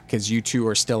shack, as you two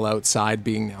are still outside,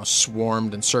 being now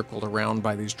swarmed and circled around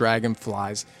by these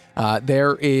dragonflies,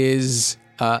 there is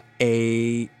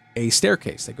a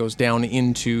staircase that goes down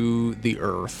into the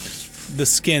earth. The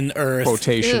skin earth.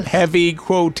 Quotation, heavy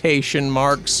quotation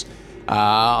marks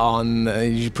on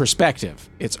the perspective.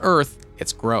 It's earth.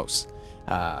 It's gross.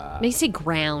 May say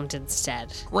ground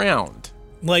instead. Ground.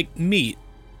 Like meat.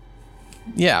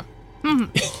 Yeah.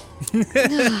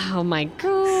 Oh my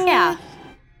god. Yeah.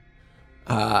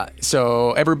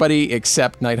 So everybody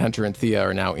except Night Hunter and Thea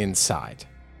are now inside.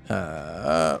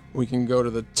 We can go to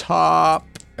the top.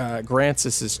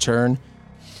 Grancis' turn.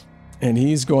 And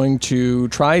he's going to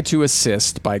try to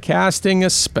assist by casting a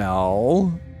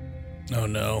spell. Oh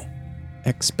no.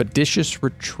 Expeditious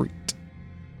Retreat.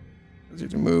 Allows you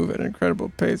to move at an incredible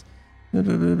pace.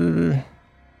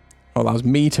 Allows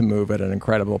me to move at an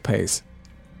incredible pace.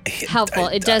 Helpful.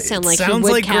 It does sound like he sounds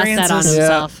would like cast that on Grancis.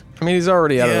 himself. I mean, he's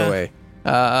already out of the way.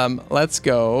 Let's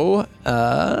go.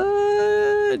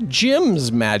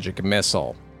 Jim's magic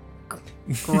missile.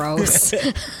 Gross.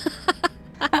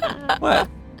 What?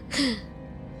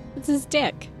 It's his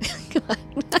dick.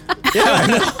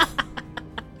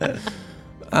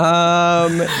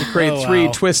 Create 3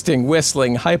 wow. twisting,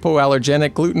 whistling,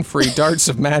 hypoallergenic, gluten-free darts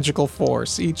of magical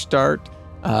force. Each dart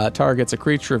targets a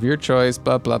creature of your choice,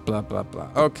 blah, blah, blah, blah, blah.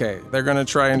 Okay, they're going to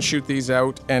try and shoot these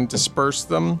out and disperse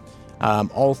them.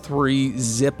 All 3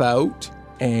 zip out,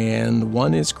 and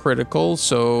 1 is critical,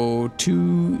 so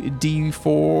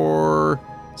 2d4.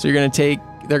 So they're going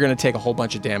to take a whole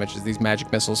bunch of damage as these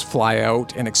magic missiles fly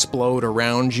out and explode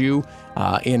around you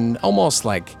in almost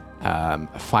like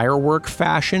firework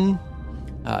fashion,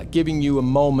 giving you a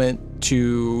moment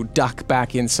to duck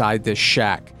back inside this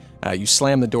shack. You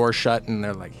slam the door shut, and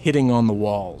they're like hitting on the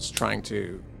walls, trying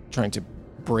to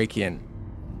break in.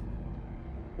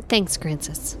 Thanks,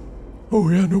 Grancis. Oh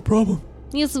yeah, no problem.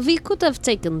 Yes, we could have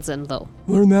taken them, though.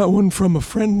 Learned that one from a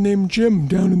friend named Jim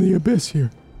down in the abyss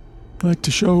here. I like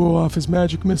to show off his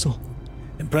magic missile.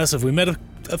 Impressive. We met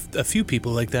a few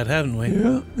people like that, haven't we?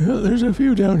 Yeah, there's a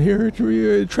few down here.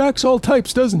 It attracts all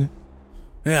types, doesn't it?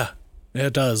 Yeah,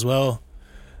 it does. Well,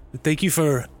 thank you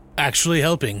for actually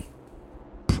helping.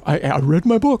 I read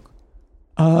my book.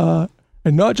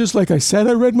 And not just like I said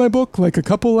I read my book, like a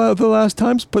couple of the last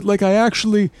times, but like I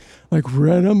actually like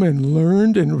read them and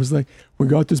learned, and it was like, we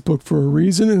got this book for a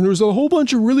reason, and there was a whole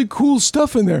bunch of really cool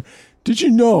stuff in there. Did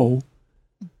you know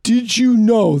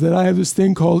that I have this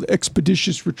thing called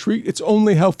Expeditious Retreat? It's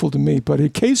only helpful to me, but in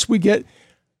case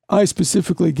I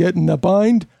specifically get in a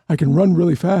bind, I can run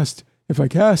really fast if I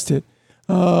cast it.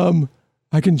 I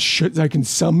can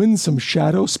summon some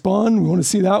shadow spawn. We want to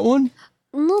see that one?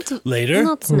 Later?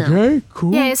 Not now. Okay,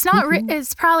 cool. Yeah, it's not.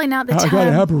 It's probably not the I time. got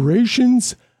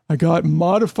aberrations. I got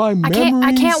modify memories.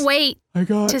 I can't wait I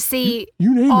got to see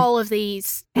you name all of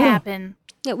these happen.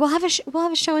 Yeah, we'll have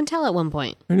a show and tell at one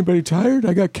point. it. Anybody tired?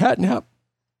 I got catnap.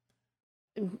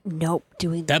 Nope,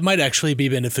 doing That might actually be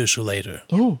beneficial later.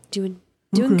 Oh, doing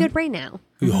okay. good right now.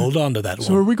 You hold on to that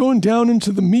so are one. we going down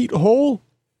into the meat hole?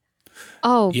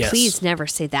 Oh, Yes. please never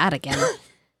say that again.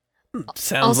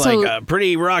 Sounds Also- like a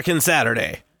pretty rockin'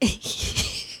 Saturday.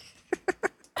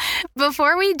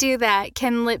 Before we do that,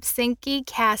 can Lipsinki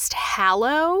cast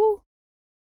Hallow?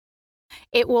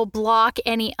 It will block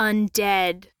any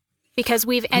undead because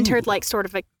we've entered like sort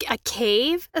of a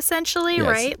cave, essentially, Yes.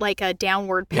 right? Like a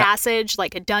downward Yeah. passage,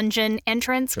 like a dungeon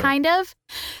entrance, Sure. kind of.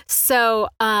 So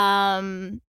I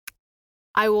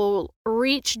will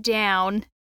reach down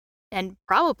and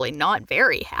probably not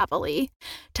very happily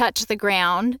touch the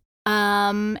ground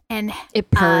and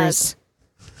It purrs.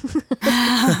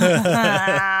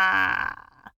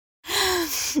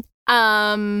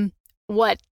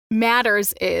 What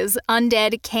matters is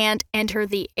undead can't enter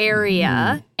the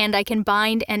area, and I can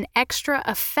bind an extra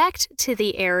effect to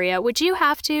the area, which you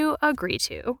have to agree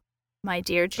to, my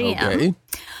dear GM. Okay.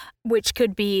 Which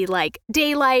could be like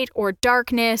daylight or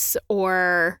darkness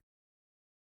or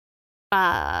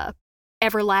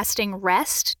everlasting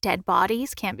rest. Dead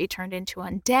bodies can't be turned into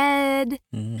undead.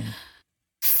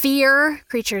 Fear,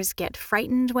 creatures get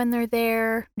frightened when they're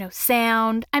there. No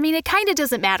sound. I mean, it kind of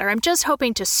doesn't matter. I'm just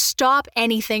hoping to stop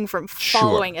anything from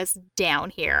following us down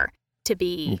here, to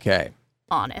be Okay.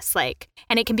 honest.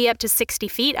 And it can be up to 60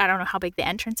 feet. I don't know how big the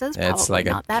entrance is. It's Probably like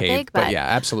not a that cave, big, but yeah,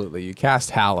 absolutely. You cast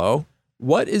Hallow.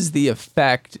 What is the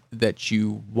effect that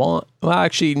you want? Well,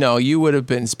 actually, no, you would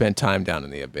have spent time down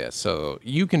in the abyss, so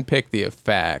you can pick the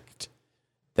effect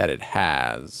that it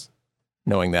has,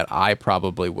 knowing that I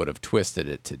probably would have twisted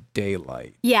it to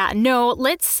daylight. Yeah, no,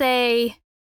 let's say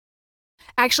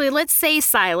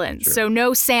silence. Sure. So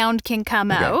no sound can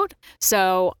come Okay. out.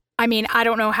 So, I mean, I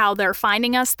don't know how they're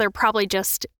finding us. They're probably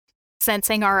just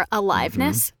sensing our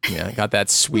aliveness. Yeah, I got that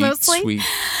sweet, Mostly. sweet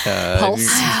Pulse.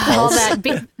 All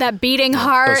that beating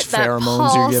heart, Those that pheromones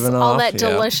pulse, you're giving all off, that yeah.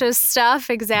 delicious stuff.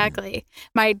 Exactly.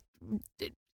 My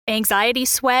anxiety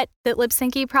sweat that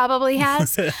Lipsinki probably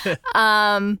has.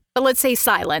 But let's say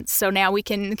silence. So now we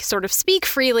can sort of speak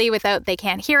freely without they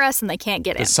can't hear us and they can't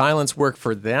get in. Does silence work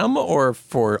for them or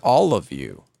for all of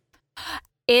you?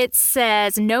 It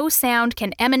says no sound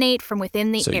can emanate from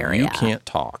within the So area. you can't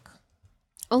talk.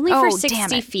 Only Oh, for damn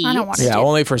 60 it. feet. I don't want to Yeah, do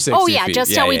only for 60 Oh, yeah, feet.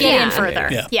 just till we get in further.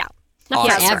 yeah. Yeah. Not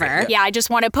Yeah, forever. sorry. Yeah, I just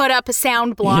want to put up a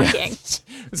sound blocking.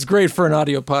 It's great for an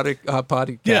audio podcast.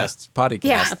 Yeah. Podcast.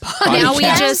 Yeah. Podcast. Now we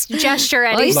just gesture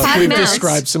at Well, each you Look, Pod we've mouse.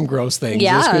 described some gross things.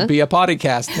 Yeah. This could be a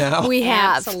podcast now. We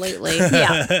have. Absolutely.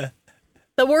 Yeah.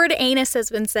 The word anus has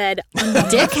been said.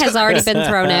 Dick has already been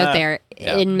thrown out there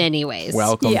in many ways.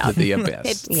 Welcome Yeah. to the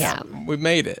abyss. Yeah. We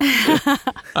made it.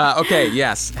 Okay,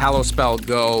 yes. Hallow spell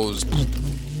goes.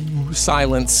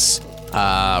 Silence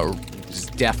is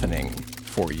deafening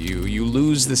for you. You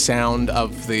lose the sound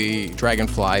of the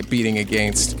dragonfly beating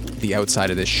against the outside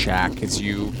of this shack as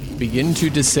you begin to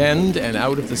descend and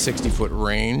out of the 60-foot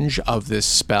range of this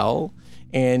spell.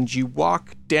 And you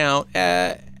walk down.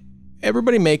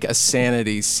 Everybody make a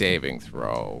sanity saving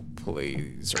throw,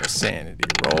 please, or a sanity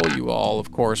roll. You all,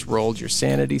 of course, rolled your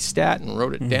sanity stat and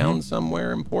wrote it down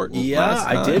somewhere important. Yeah, last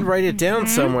I did time. write it down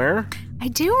somewhere. I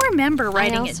do remember I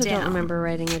writing it also down. don't remember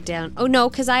writing it down. Oh, no,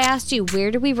 because I asked you, where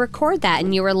do we record that?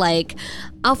 And you were like,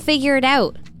 I'll figure it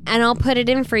out. And I'll put it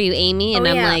in for you, Amy. And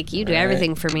Oh, I'm yeah. like, you do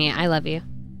everything for me. I love you.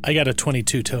 I got a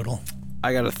 22 total.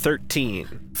 I got a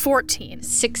 13. 14.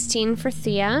 16 for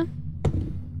Thea.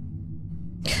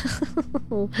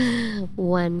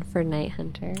 1 for Night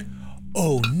Hunter.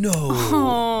 Oh, no.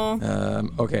 Oh.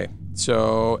 Okay,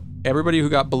 so everybody who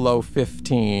got below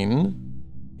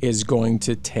 15 is going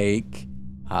to take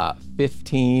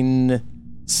 15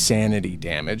 sanity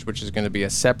damage, which is going to be a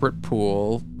separate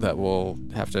pool that we'll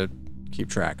have to keep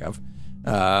track of.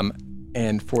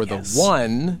 And for the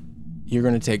one, you're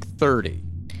going to take 30.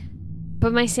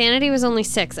 But my sanity was only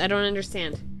 6. I don't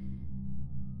understand.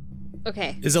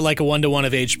 Okay. Is it like a 1-to-1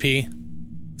 of HP?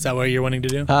 Is that what you're wanting to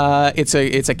do? It's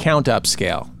a count up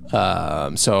scale.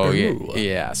 So Ooh.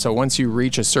 yeah. So once you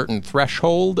reach a certain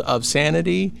threshold of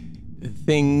sanity,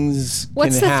 things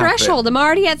What's can the happen. threshold? I'm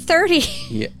already at 30.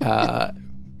 Yeah.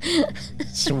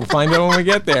 So we'll find out when we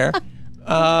get there.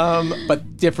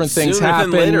 But different things Sooner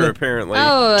happen than later, apparently.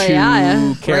 Oh, to yeah.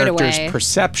 Right characters' away.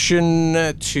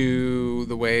 perception, to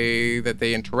the way that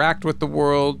they interact with the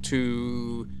world,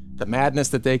 to the madness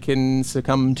that they can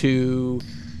succumb to.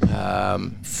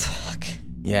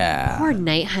 Yeah. Poor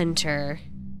Night Hunter.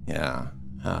 Yeah.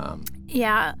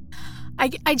 Yeah.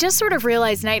 I just sort of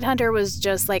realized Night Hunter was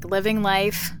just like living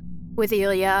life with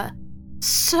Ilya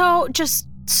so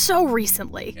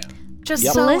recently. Yeah. Just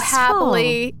Yep. so Blissful.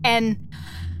 happily, and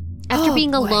After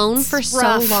being boy, alone it's for so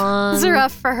rough. long. It's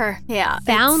rough for her. Yeah.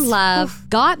 Found it's- love,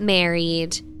 got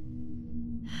married.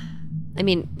 I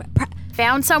mean,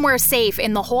 found somewhere safe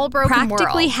in the whole broken world.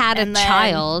 practically had a and then-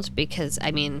 child because,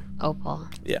 I mean, Opal.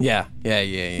 Yeah.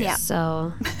 Yeah.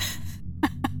 So,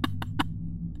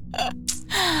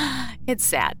 It's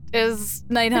sad. Is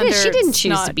Night But Hunter? she didn't it's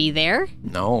choose not- to be there.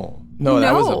 No,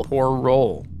 that was No. a poor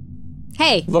roll.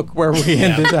 Hey, Look where we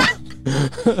ended up.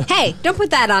 hey, don't put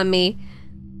that on me.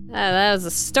 That was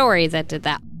a story that did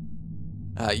that.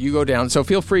 You go down, so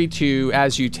feel free to,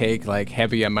 as you take like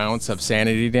heavy amounts of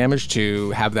sanity damage, to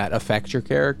have that affect your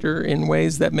character in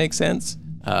ways that make sense.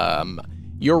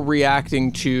 You're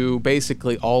reacting to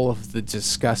basically all of the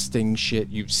disgusting shit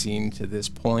you've seen to this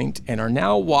point, and are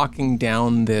now walking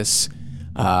down this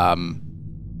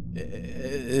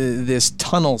this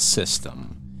tunnel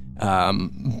system.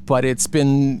 But it's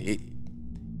been.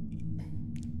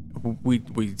 We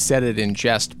said it in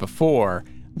jest before,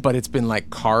 but it's been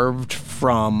like carved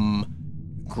from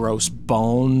gross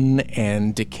bone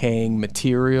and decaying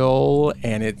material,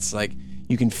 and it's like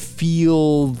you can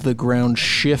feel the ground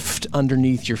shift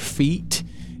underneath your feet,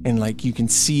 and like you can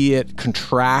see it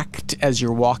contract as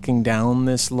you're walking down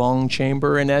this long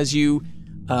chamber. And as you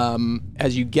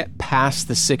get past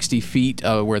the 60 feet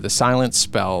where the silence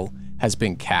spell has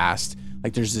been cast,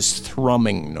 like there's this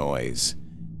thrumming noise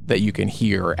that you can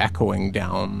hear echoing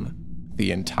down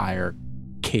the entire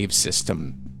cave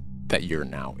system that you're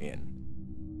now in.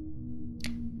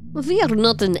 We are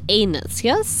not an anus,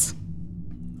 yes?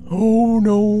 Oh,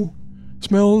 no.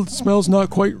 Smells not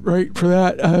quite right for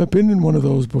that. I've been in one of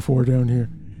those before down here.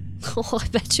 Oh, I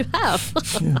bet you have.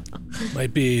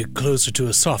 Might be closer to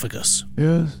esophagus.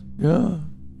 Yes, yeah.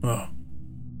 Oh.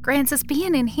 Francis,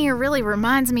 being in here really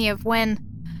reminds me of when,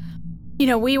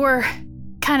 we were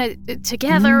kind of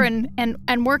together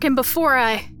and working before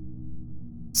I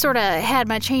sort of had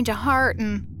my change of heart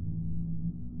and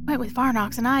went with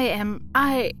Varnox, and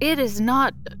it is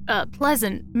not a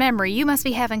pleasant memory. You must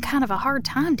be having kind of a hard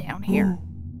time down here.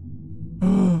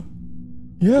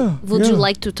 Yeah. Would you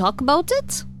like to talk about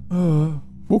it?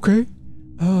 Okay.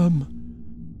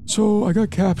 So I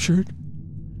got captured,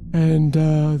 and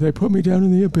they put me down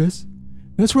in the abyss.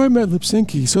 That's where I met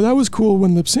Lipsinki. So that was cool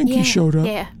when Lipsinki showed up.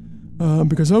 Yeah.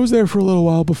 Because I was there for a little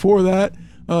while before that.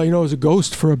 I was a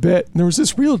ghost for a bit. And there was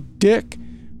this real dick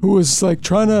who was like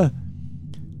trying to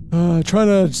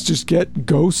just get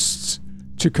ghosts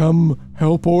to come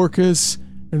help Orcus,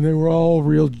 and they were all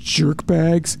real jerk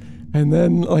bags. And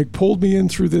then like pulled me in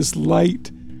through this light,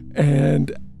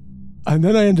 and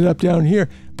then I ended up down here.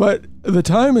 But the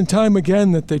time and time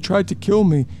again that they tried to kill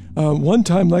me, one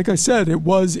time, like I said, it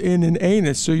was in an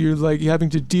anus. So you're like having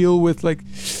to deal with like,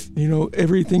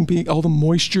 everything being, all the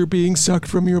moisture being sucked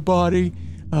from your body.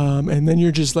 And then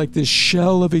you're just like this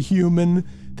shell of a human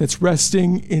that's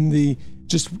resting in the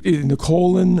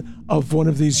colon of one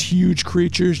of these huge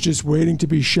creatures just waiting to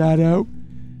be shot out.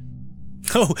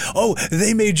 Oh,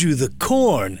 they made you the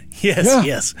corn.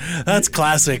 Yes, that's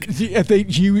classic.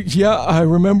 I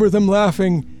remember them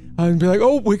laughing and be like,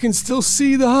 oh, we can still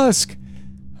see the husk.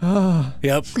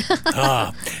 Yep.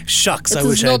 Shucks, I It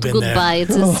wish is I had not been goodbye. It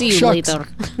is see you shucks. later.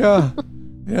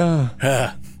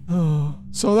 Yeah.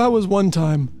 So that was one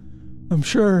time. I'm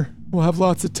sure we'll have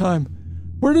lots of time.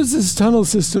 Where does this tunnel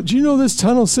system, do you know this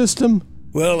tunnel system?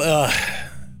 Well,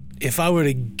 if I were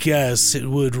to guess, it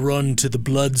would run to the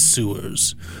blood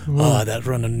sewers that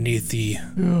run underneath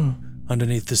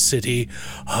the city,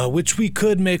 which we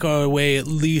could make our way at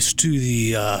least to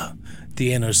the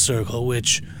inner circle,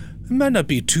 which might not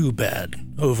be too bad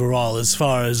overall as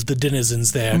far as the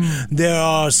denizens there. There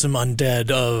are some undead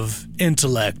of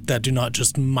intellect that do not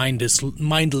just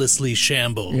mindlessly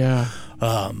shamble. Yeah.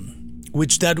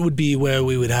 Which that would be where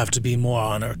we would have to be more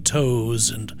on our toes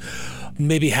and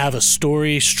maybe have a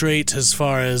story straight as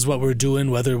far as what we're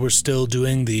doing, whether we're still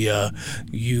doing the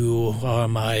you are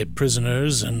my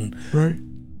prisoners. And right.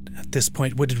 At this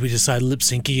point, what did we decide?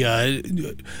 Lipsinki,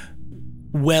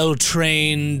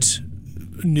 well-trained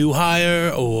new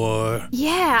hire, or?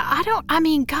 Yeah,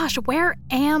 gosh, where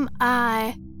am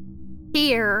I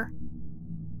here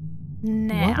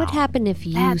now? What would happen if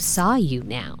you saw you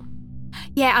now?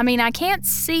 Yeah, I can't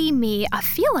see me. I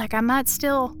feel like I might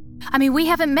still... we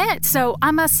haven't met, so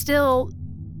I must still...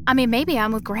 maybe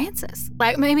I'm with Grancis.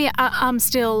 Like, maybe I'm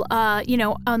still, on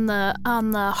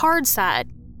the hard side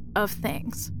of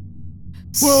things.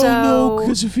 Well, no,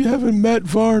 because if you haven't met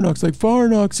Varnox, like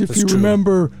Varnox, if you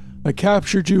remember, I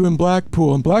captured you in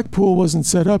Blackpool, and Blackpool wasn't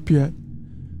set up yet.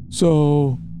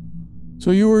 So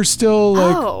you were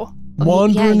still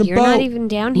wandering you're about, not even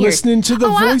down here. listening to the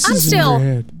voices in your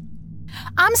head.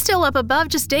 I'm still up above,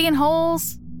 just digging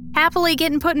holes, happily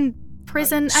getting put in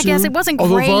prison. I guess it wasn't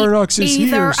great. Although Varnox is either.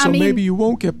 here, so maybe you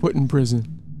won't get put in prison.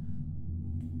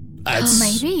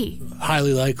 Maybe.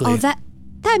 Highly likely. Oh,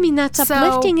 that's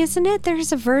uplifting, isn't it?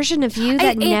 There's a version of you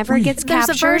that never gets captured.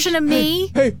 There's a version of me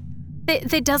Hey,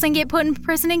 that doesn't get put in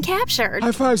prison and captured.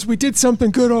 high fives, we did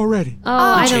something good already. Oh,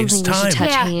 I don't Changed think we should time. touch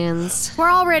Yeah. hands. We're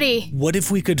all ready. What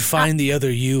if we could find the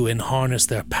other you and harness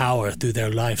their power through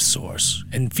their life source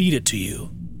and feed it to you?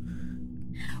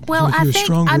 Well, Make I you think,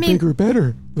 stronger, bigger,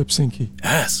 better, Lipsinky.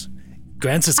 Yes.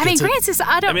 Grancis I mean, gets it. Francis,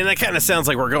 I don't. I mean, that kind of sounds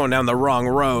like we're going down the wrong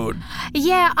road.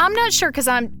 Yeah, I'm not sure because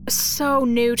I'm so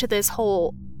new to this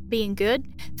whole being good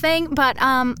thing. But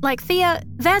like Thea,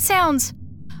 that sounds.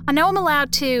 I know I'm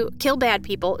allowed to kill bad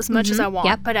people as much as I want,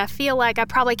 Yep. but I feel like I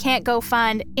probably can't go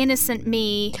find innocent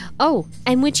me. Oh,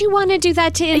 and would you want to do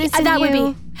that to innocent That would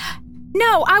you? be.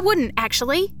 No, I wouldn't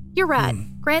actually. You're right,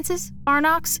 Francis,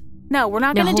 Varnox. No, we're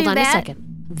not Now, going to hold do on that. a second.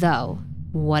 Though,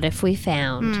 what if we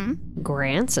found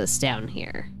Grancis down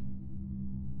here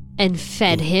and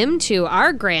fed him to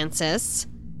our Grancis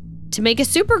to make a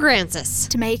super Grancis?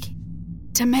 To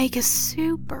make a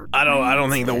super. I don't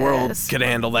think the world Francis. could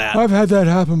handle that. I've had that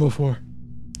happen before.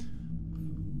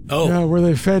 Oh, Yeah, where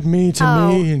they fed me to Oh.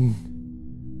 me,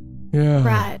 and yeah,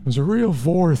 Right. it was a real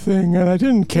vor thing, and I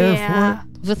didn't care Yeah.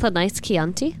 With a nice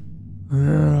Chianti? for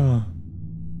it.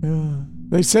 Yeah.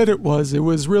 They said it was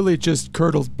really just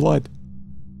curdled blood.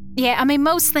 Yeah, I mean,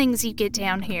 most things you get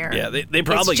down here. Yeah, they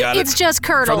probably got It's it just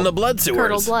curdled. from the blood sewers.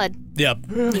 Curdled blood. yep.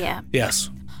 Yeah. Yes.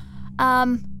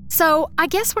 So I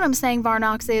guess what I'm saying,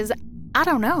 Varnox, is I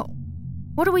don't know.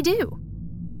 What do we do?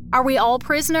 Are we all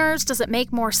prisoners? Does it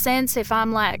make more sense if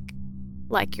I'm like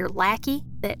your lackey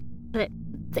that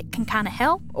can kind of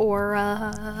help, or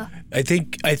I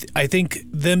think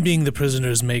them being the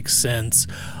prisoners makes sense.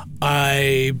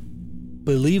 I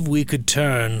believe we could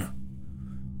turn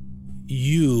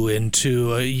you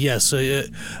into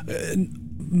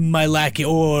my lackey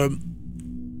or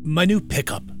my new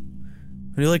pickup.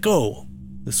 And you're like, oh,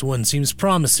 this one seems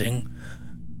promising.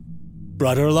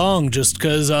 Brought her along just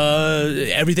because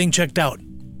everything checked out.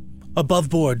 Above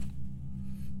board.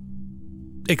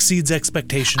 Exceeds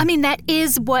expectation. I mean, that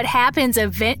is what happens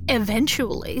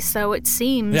eventually, so it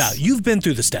seems. Yeah, you've been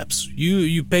through the steps.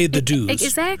 You paid the dues.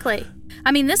 Exactly.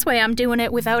 I mean, this way I'm doing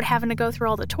it without having to go through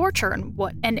all the torture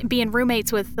and being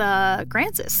roommates with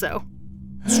Grancis, so.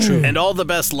 It's true. And all the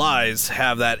best lies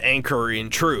have that anchor in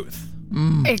truth.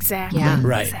 Exactly. Yeah.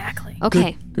 Right. Exactly.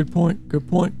 Okay. Good point. Good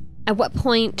point. At what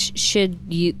point should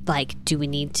you, do we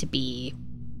need to be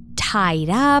tied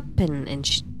up and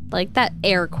that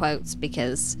air quotes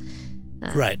because.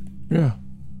 Right. Yeah.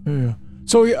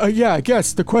 So I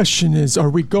guess the question is: are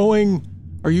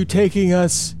you taking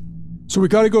us? So we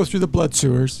got to go through the blood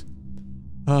sewers,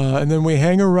 and then we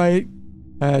hang a right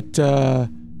at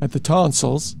the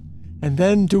tonsils, and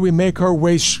then do we make our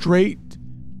way straight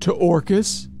to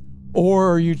Orcus,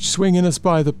 or are you swinging us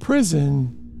by the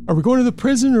prison? Are we going to the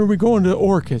prison, or are we going to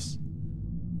Orcus?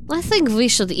 I think we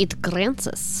should eat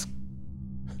Grancis.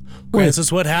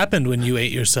 Francis, what happened when you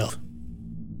ate yourself?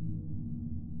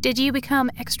 Did you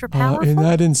become extra powerful? In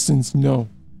that instance, no.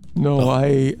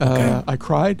 Okay. I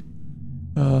cried.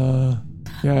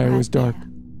 It was dark.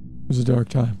 It was a dark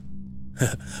time.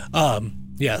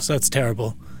 Yes, that's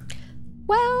terrible.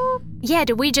 Well, Yeah,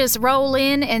 do we just roll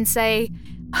in and say,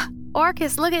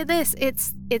 Orcus, look at this.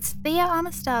 It's Thea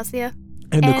Anastasia.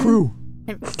 And the crew.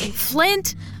 And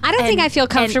Flint. I don't think I feel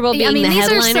comfortable being the these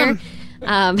are headliner.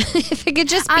 some- If it could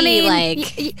just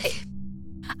be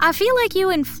I feel like you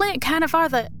and Flint kind of are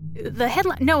the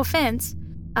headline. No offense.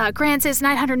 Grancis,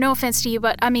 Night Hunter, no offense to you,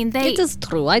 but I mean, they. It is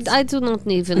true. I do not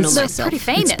even know They're myself. pretty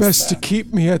famous. It's best to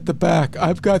keep me at the back.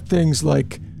 I've got things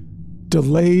like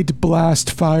delayed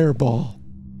blast fireball.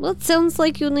 Well, it sounds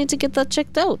like you need to get that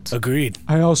checked out. Agreed.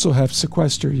 I also have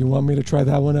sequester. You want me to try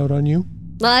that one out on you?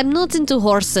 Well, I'm not into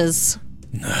horses.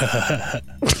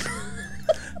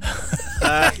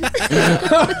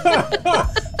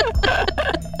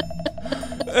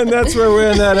 And that's where we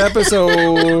end that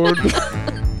episode.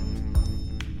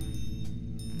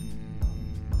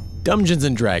 Dungeons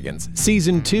 & Dragons,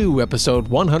 Season 2, Episode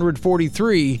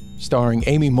 143, starring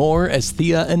Amy Moore as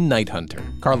Thea and Night Hunter,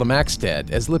 Carla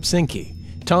Maxted as Lipsinky,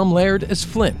 Tom Laird as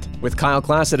Flint, with Kyle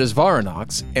Classett as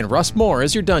Varanox, and Russ Moore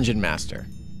as your Dungeon Master.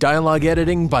 Dialogue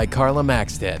editing by Carla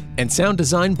Maxted, and sound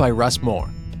design by Russ Moore.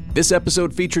 This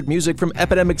episode featured music from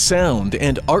Epidemic Sound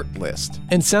and Artlist,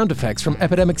 and sound effects from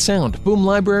Epidemic Sound, Boom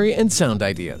Library, and Sound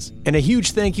Ideas. And a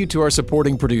huge thank you to our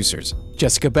supporting producers,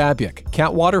 Jessica Babiak,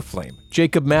 Kat Waterflame,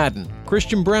 Jacob Madden,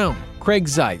 Christian Brown, Craig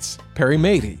Zeitz, Perry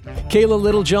Mady, Kayla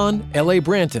Littlejohn, L.A.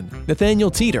 Branton,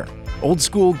 Nathaniel Teeter, Old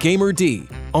School Gamer D,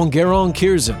 Ongeron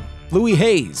Kirzin, Louis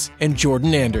Hayes, and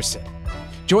Jordan Anderson.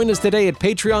 Join us today at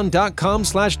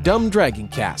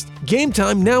patreon.com/dumbdragoncast. Game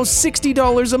time now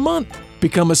 $60 a month.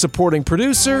 Become a supporting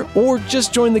producer or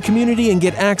just join the community and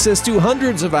get access to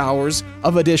hundreds of hours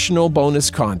of additional bonus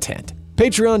content.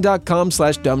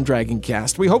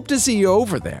 Patreon.com/dumbdragoncast. We hope to see you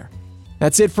over there.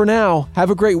 That's it for now. Have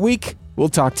a great week. We'll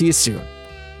talk to you soon.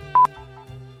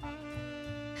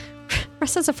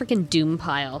 Russ has a freaking doom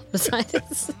pile beside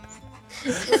his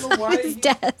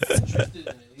desk.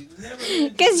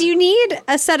 Because you need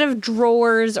a set of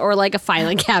drawers or like a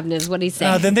filing cabinet is what he's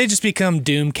saying. Then they just become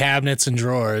doom cabinets and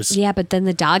drawers. Yeah, but then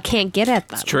the dog can't get at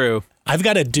them. It's true. I've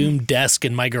got a doom desk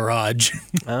in my garage.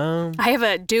 I have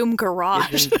a doom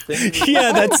garage.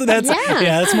 Yeah, that's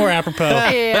more apropos.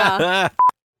 Yeah.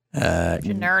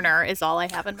 Nerner is all I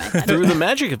have in my head. Through the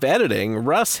magic of editing,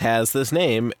 Russ has this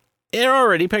name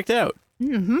already picked out.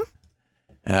 Mm-hmm.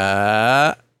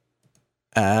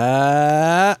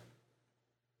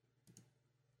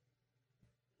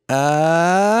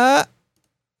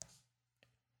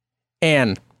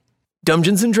 Anne.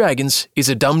 Dungeons & Dragons is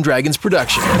a Dumb Dragons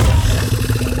production.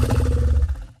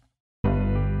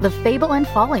 The Fable and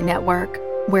Folly Network,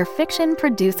 where fiction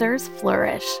producers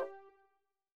flourish.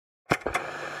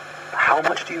 How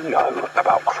much do you know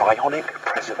about cryonic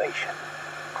preservation?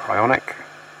 Cryonic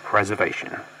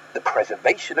preservation. The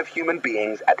preservation of human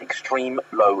beings at extreme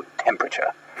low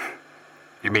temperature.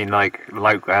 You mean like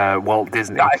Walt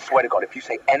Disney? I swear to God, if you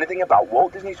say anything about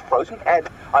Walt Disney's frozen head,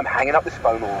 I'm hanging up this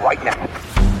phone right now.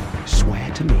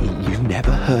 Swear to me you've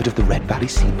never heard of the Red Valley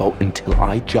Seabolt until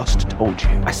I just told you.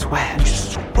 I swear. You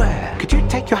swear. Could you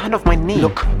take your hand off my knee?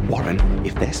 Look, Warren,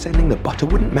 if they're sending the butter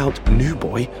wouldn't melt new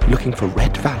boy looking for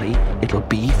Red Valley, it'll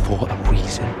be for a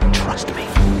reason. Trust me.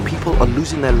 People are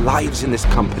losing their lives in this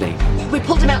company. We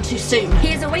pulled him out too soon.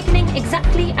 He is awakening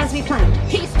exactly as we planned.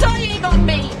 He's dying on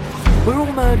me! We're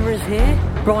all murderers here.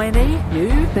 Bryony, you,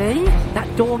 me, that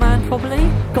doorman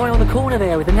probably. Guy on the corner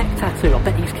there with a neck tattoo. I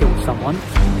bet he's killed someone.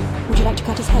 Would you like to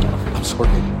cut his head off? I'm sorry.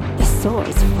 The saw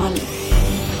is fun.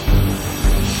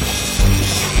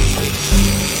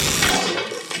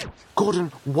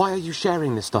 Gordon, why are you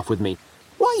sharing this stuff with me?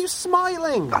 Why are you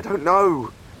smiling? I don't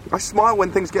know. I smile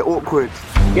when things get awkward.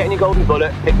 Get in your golden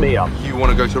bullet, pick me up. You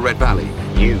want to go to Red Valley?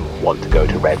 You want to go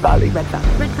to Red Valley? Red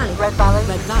Valley. Red Valley. Red Valley.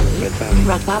 Red Valley. Red Valley.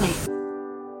 Red Valley.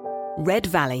 Red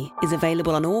Valley is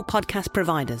available on all podcast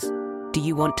providers. Do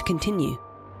you want to continue?